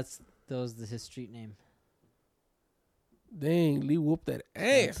 Confirmed. That was his street name. Dang, Lee whooped that I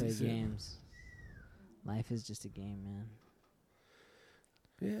ass. play he said. games. Life is just a game, man.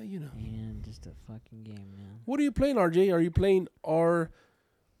 Yeah, you know. And just a fucking game, man. What are you playing, RJ? Are you playing RD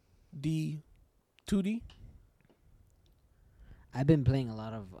 2D? I've been playing a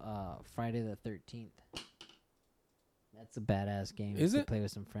lot of Friday the 13th. That's a badass game. Is to it? play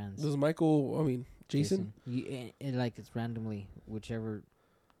with some friends. Does Jason? It like it's randomly whichever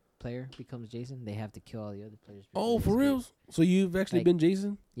player becomes Jason, they have to kill all the other players. Oh, before for they real? escape. So you've actually Like- been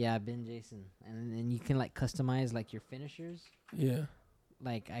Jason? Yeah, I've been Jason, and then you can like customize like your finishers. Yeah.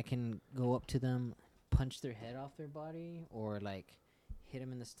 Like I can go up to them, punch their head off their body, or like hit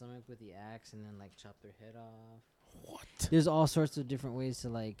them in the stomach with the axe, and then like chop their head off. What? There's all sorts of different ways to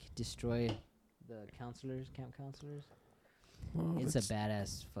like destroy the camp counselors. Oh, It's a that's,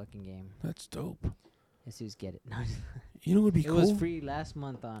 badass fucking game. that's dope. Jesus, get it. You know what would be It cool? was free last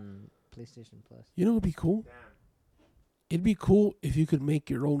month on PlayStation Plus. You know what would be cool? It'd be cool if you could make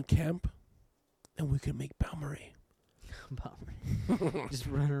your own camp, and we could make Balmery. Bummer. Just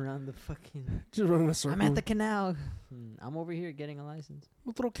run around the fucking. Just run in a circle. I'm at the canal. I'm over here getting a license.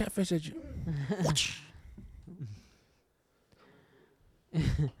 We'll throw catfish at you.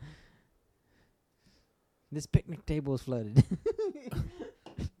 This picnic table is flooded.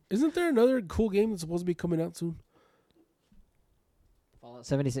 Isn't there another cool game that's supposed to be coming out soon? Fallout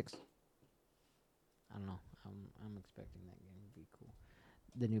 76. I don't know. I'm expecting that game to be cool.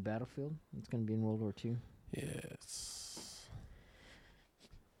 The new Battlefield. It's gonna be in World War II. Yes.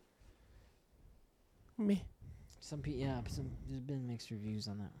 Me. There's been mixed reviews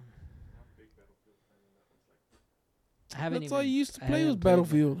on that one. I haven't That's even, all you used to I play was haven't played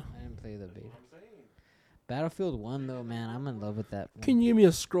Battlefield. I didn't play the beta. Battlefield 1 though, man, I'm in love with that one. Can you give me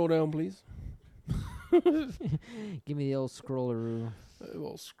a scroll down, please? Give me the old scrolleroo. A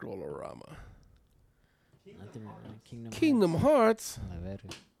little scrollorama. Nothing wrong. Kingdom Hearts. A la verga.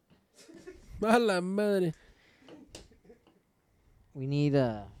 A la madre. We need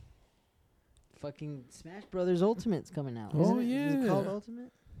fucking Smash Brothers Ultimate's coming out. Oh, Isn't it? Is it called yeah.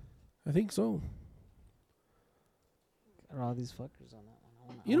 Ultimate? I think so. Got all these fuckers on that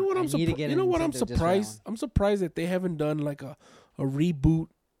one. You know what I'm surprised? You know what I'm surprised? I'm surprised that they haven't done like a reboot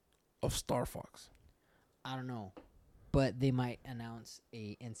of Star Fox. I don't know, but they might announce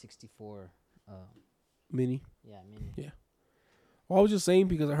a N64. Mini. Yeah, mini. Yeah. Well, I was just saying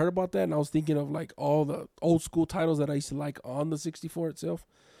because I heard about that and I was thinking of like all the old school titles that I used to like on the 64 itself.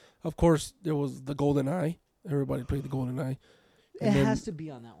 Of course, there was the Golden Eye. Everybody played the Golden Eye. It has to be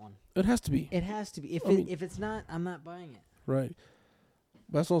on that one. It has to be. It has to be. If it's not, I'm not buying it. Right.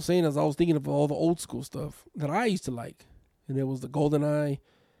 That's what I'm saying. As I was thinking of all the old school stuff that I used to like, and there was the Golden Eye,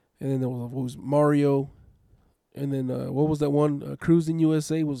 and then there was Mario, and then what was that one? Cruising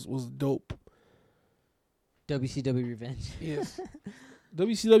USA was dope. WCW Revenge. Yes.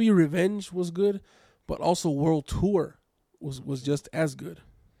 WCW Revenge was good, but also World Tour was just as good.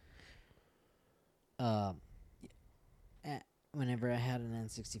 Whenever I had an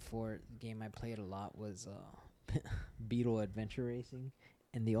N64, the game I played a lot was Beetle Adventure Racing,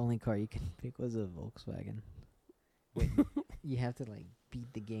 and the only car you could pick was a Volkswagen. You have to like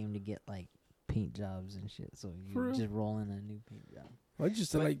beat the game to get like paint jobs and shit, so you just roll in a new paint job. I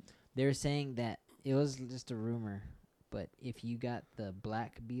just like they were saying that it was just a rumor, but if you got the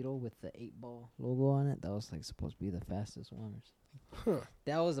black Beetle with the 8-ball logo on it, that was like supposed to be the fastest one or something. Huh.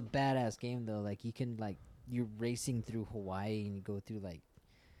 That was a badass game though. Like you can like you're racing through Hawaii and you go through like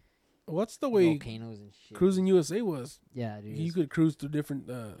what's the way volcanoes and shit. Cruising USA was? Yeah, dude. You could cruise through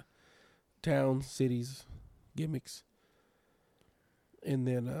different towns, cities, gimmicks, and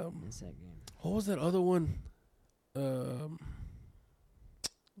then It's that game. what was that other one? Back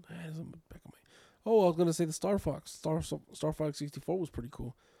of my. Oh, I was gonna say the Star Fox. Star Fox 64 was pretty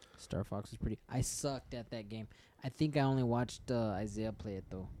cool. Star Fox was pretty. I sucked at that game. I think I only watched Isaiah play it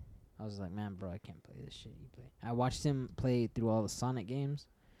though. I was like, man, bro, I can't play this shit you play. I watched him play through all the Sonic games.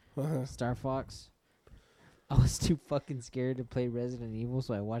 Star Fox. I was too fucking scared to play Resident Evil,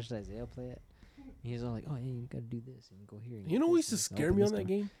 so I watched Isaiah play it. He was all like, oh, yeah, you gotta do this and go here. You know what used to scare me on that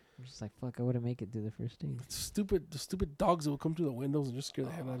game? I'm just like, fuck, I wouldn't make it through the first stage. The stupid dogs that would come through the windows and just scare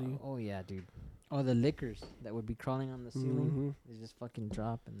the hell out of you. Oh, yeah, dude. Oh, the lickers that would be crawling on the ceiling. They just fucking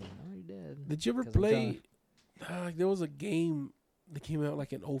drop and then, oh, you're dead. Did you ever play? There was a game that came out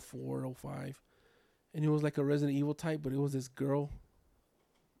like in 04, 05. And it was like a Resident Evil type, but it was this girl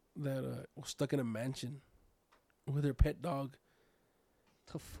that was stuck in a mansion with her pet dog.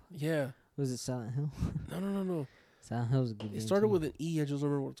 The fuck? Yeah. Was it Silent Hill? No. Silent Hill was a good game. It started too. with an E. I just don't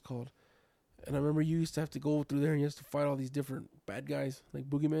remember what it's called. And I remember you used to have to go through there and you used to fight all these different bad guys, like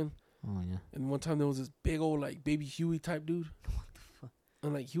Boogeyman. Oh, yeah. And one time there was this big old, like, Baby Huey type dude. What the fuck?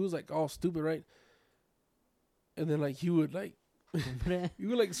 And, like, he was, like, all stupid, right? And then, like, he would, like, you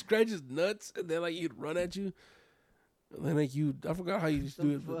would, like, scratch his nuts, and then, like, he'd run at you. And then, like, I forgot how you used to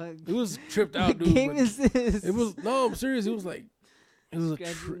do it. But it was tripped out, dude. What game is this? It was, no, I'm serious. It was, like, it was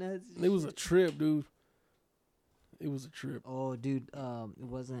a trip, dude. It was a trip. Oh, dude, it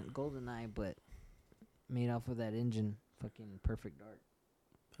wasn't GoldenEye, but made off of that engine, fucking Perfect Dark.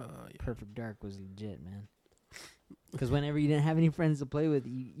 Yeah. Perfect Dark was legit, man. Because whenever you didn't have any friends to play with,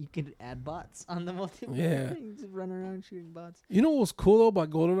 you could add bots on the multiplayer. Yeah. You just run around shooting bots. You know what was cool though about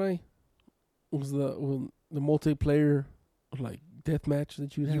GoldenEye? Was the multiplayer like deathmatch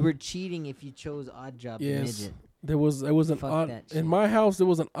that you had. You were cheating if you chose Odd Job midget. There was an Fuck odd that shit. in my house. There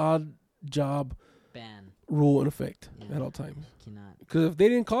was an odd job Ban. rule in effect Yeah. at all times. Cannot. Because if they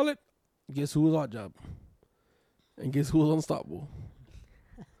didn't call it, guess who was odd job? And guess who was unstoppable?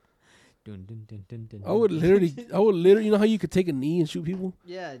 Dun, dun, dun, dun, dun, I would literally, you know how you could take a knee and shoot people?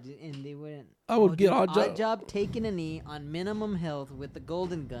 Yeah, and they wouldn't. I would get Odd Job. Odd Job taking a knee on minimum health with the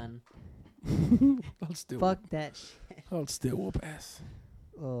golden gun. I'll still Fuck that shit. I'll still whoop ass.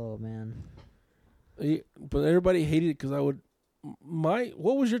 Oh, man. But everybody hated it because I would.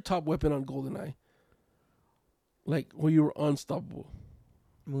 What was your top weapon on GoldenEye? Like where you were unstoppable.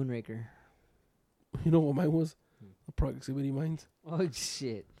 Moonraker. You know what mine was? The proximity mines. Oh,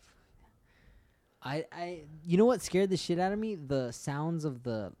 shit. You know what scared the shit out of me? The sounds of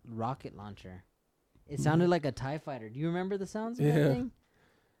the rocket launcher. It sounded like a TIE fighter. Do you remember the sounds of that thing?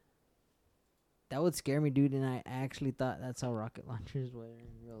 that would scare me, dude. And I actually thought that's how rocket launchers were in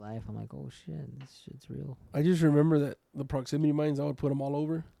real life. I'm like, oh shit, this shit's real. I just remember that the proximity mines, I would put them all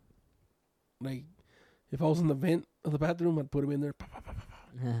over. Like, if I was in the vent of the bathroom, I'd put them in there.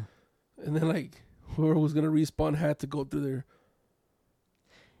 Yeah. And then, like, whoever was going to respawn had to go through there.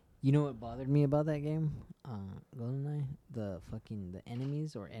 You know what bothered me about that game, GoldenEye? The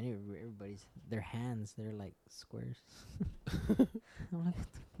enemies or everybody's their hands. They're like squares. I'm like,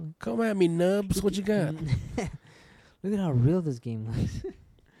 what the fuck? Come at me, nubs. What you got? Look at how real this game looks.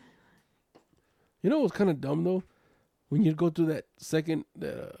 You know what's kind of dumb, though? When you go through that second,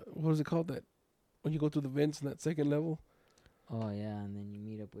 what was it called? That when you go through the vents in that second level. Oh, yeah, and then you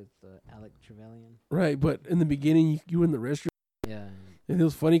meet up with Alec Trevelyan. Right, but in the beginning, you were in the restroom. Yeah. And it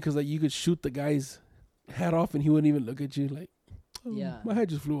was funny because, like, you could shoot the guy's hat off and he wouldn't even look at you. Like, oh, Yeah. my hat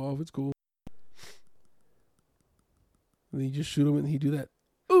just flew off. It's cool. And then you just shoot him and he do that.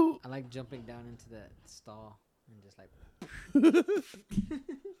 Ooh. I like jumping down into that stall and just like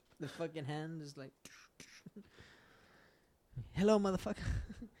the fucking hand is like, hello, motherfucker.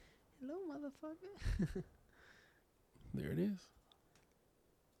 Hello, motherfucker. There it is.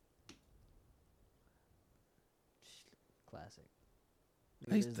 Classic.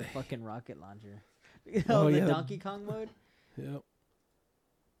 Nice There's the day. fucking rocket launcher. Oh, The yeah. Donkey Kong mode. Yep.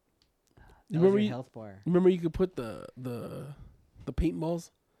 That remember was your you- health bar. Remember you could put the paintballs?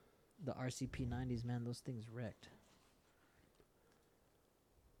 The RCP 90s, man, those things wrecked.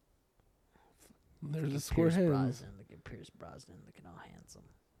 There's Look the at square Pierce hands. Brosnan. Look at Pierce Brosnan looking all handsome.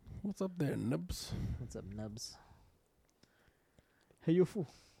 What's up there, nubs? What's up, nubs? Hey, you fool.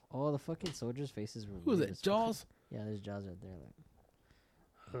 All the fucking soldiers' faces were Who was weird that? as fuck. Jaws? Yeah, there's Jaws right there.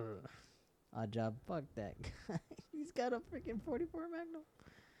 Like, odd job. Fuck that guy. He's got a freaking 44 Magnum.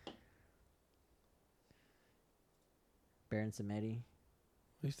 Baron Samedi.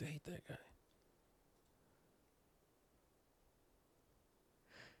 I used to hate that guy.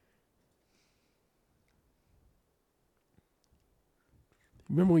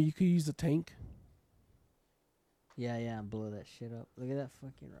 Remember when you could use the tank? Yeah, and blow that shit up. Look at that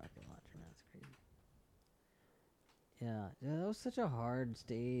fucking rocket launcher, man. That's crazy. Yeah, that was such a hard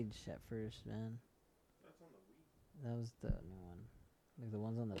stage at first, man. That's on the Wii. That was the new one. Like the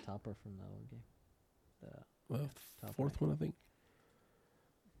ones on the top are from the old game. The The Top fourth right. one, I think.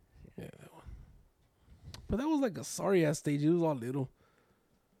 Yeah, that one. But that was like a sorry ass stage. It was all little.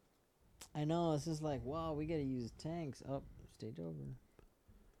 I know, it's just like, wow, we gotta use tanks. Up, stage over.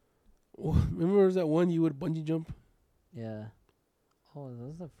 Remember there was that one you would bungee jump? Yeah. Oh, that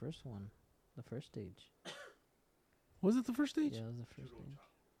was the first one. The first stage. Was it the first stage? Yeah, that was the first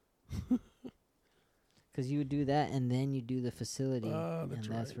stage. Because you would do that, and then you do the facility, Ah, and that's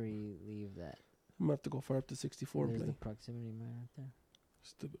that's right. where you leave that. I'm gonna have to go far up to 64 and There's play. the proximity mine right there.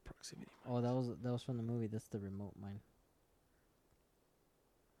 Stupid proximity. Oh, that was from the movie. That's the remote mine.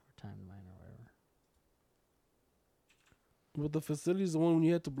 Or time mine or whatever. But the facility is the one when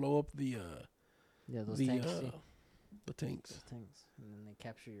you had to blow up the Yeah, those tanks. See? the tanks. Those tanks. And then they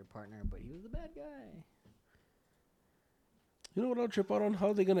capture your partner, but he was the bad guy. You know what I'll trip out on? How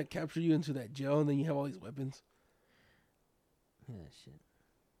are they gonna capture you into that jail and then you have all these weapons? Look at that shit.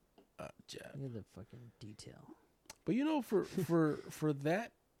 Jab. Look at the fucking detail. But you know, for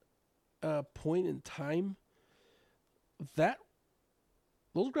that point in time, those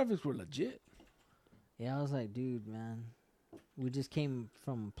graphics were legit. Yeah, I was like, dude, man. We just came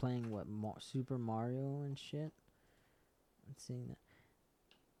from playing, Super Mario and shit. And seeing that.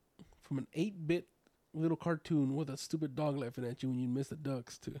 From an 8-bit little cartoon with a stupid dog laughing at you when you miss the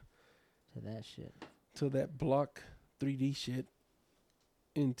ducks to that shit. to that block 3D shit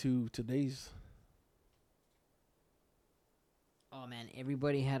into today's. Oh, man,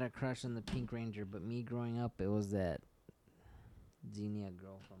 everybody had a crush on the Pink Ranger, but me growing up, it was that Xenia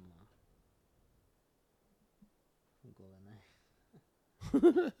girl from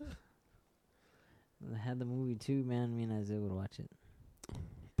GoldenEye. I had the movie too, man. Me and Isaiah would watch it.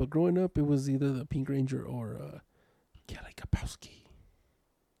 But growing up, it was either the Pink Ranger or Kelly Kapowski.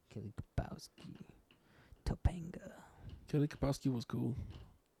 Kelly Kapowski. Topanga. Kelly Kapowski was cool.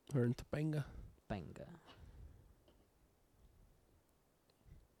 Her and Topanga. Banga.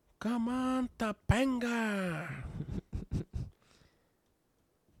 Come on, Topanga.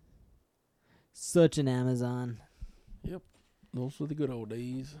 Such an Amazon. Yep. Those were the good old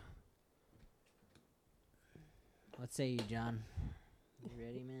days. What say you, John? You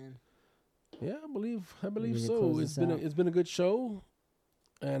ready, man? Yeah, I believe Ready to so. close It's this out? been a good show,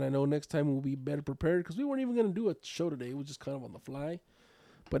 and I know next time we'll be better prepared because we weren't even gonna do a show today. It was just kind of on the fly.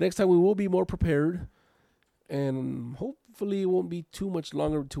 But next time we will be more prepared, and hopefully it won't be too much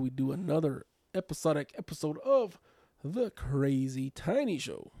longer until we do another episodic episode of The Crazy Tiny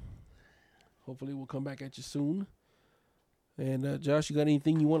Show. Hopefully we'll come back at you soon. And Josh, you got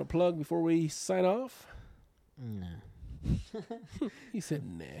anything you want to plug before we sign off? Nah. He said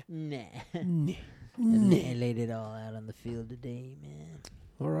nah. Nah. I laid it all out on the field today, man.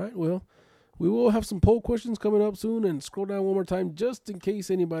 All right, well, we will have some poll questions coming up soon, and scroll down one more time just in case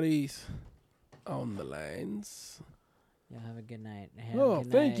anybody's on the lines. Y'all have a good night.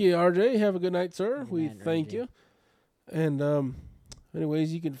 Thank you, RJ. Have a good night, sir. Good We night, thank RJ. you. And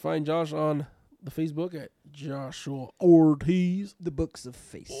anyways, you can find Josh on the Facebook at Joshua Ortiz. The books of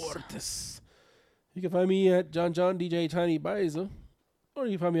face. Ortiz. You can find me at John DJ Tiny Biza, or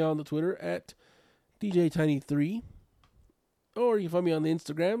you can find me on the Twitter at DJ Tiny3, or you can find me on the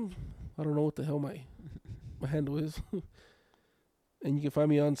Instagram. I don't know what the hell my handle is. And you can find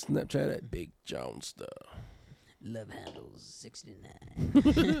me on Snapchat at Big Johnster. Love handles 69.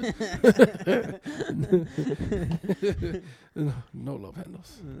 No love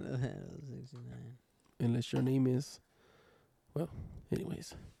handles. Love handles 69. Unless your name is,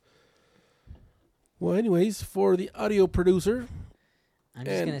 anyways, for the audio producer. I'm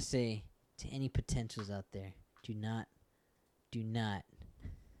just going to say to any potentials out there, do not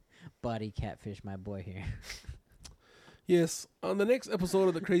body catfish my boy here. Yes, on the next episode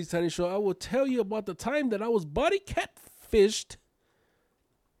of The Crazy Tiny Show, I will tell you about the time that I was body catfished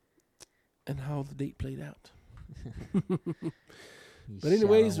and how the date played out. But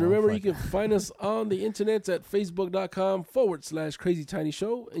anyways, remember you can find us on the internet at facebook.com/Crazy Tiny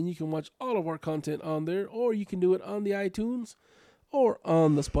Show, and you can watch all of our content on there, or you can do it on the iTunes or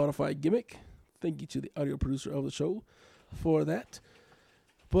on the Spotify gimmick. Thank you to the audio producer of the show for that.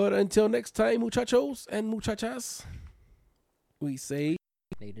 But until next time, muchachos and muchachas, we say...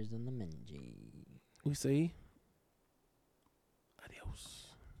 Laters on the Menji. We say... Adios.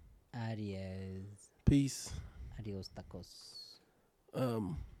 Adios. Peace. Adios, tacos.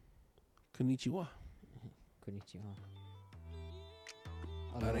 Konnichiwa. Konnichiwa.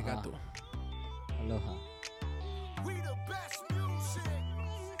 Arigato. Aloha. We the best music.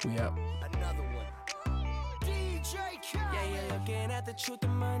 We out. Another one. DJ Khaled. Yeah, you're looking at the truth, the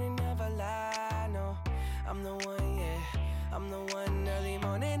money never lie. No, I'm the one, yeah. I'm the one early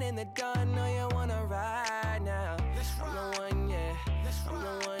morning in the dawn.